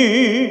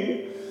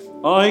me.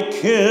 I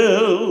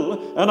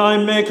kill, and I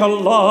make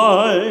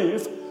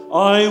alive.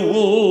 I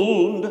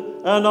wound,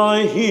 and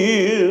I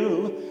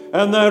heal,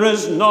 and there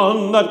is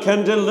none that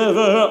can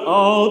deliver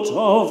out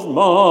of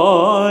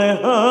my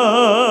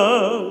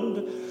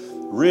hand.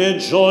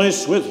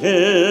 Rejoice with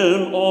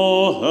him,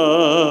 O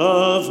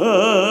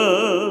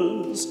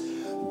heavens.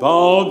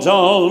 Bow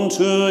down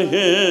to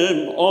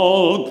him,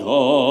 O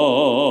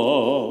God.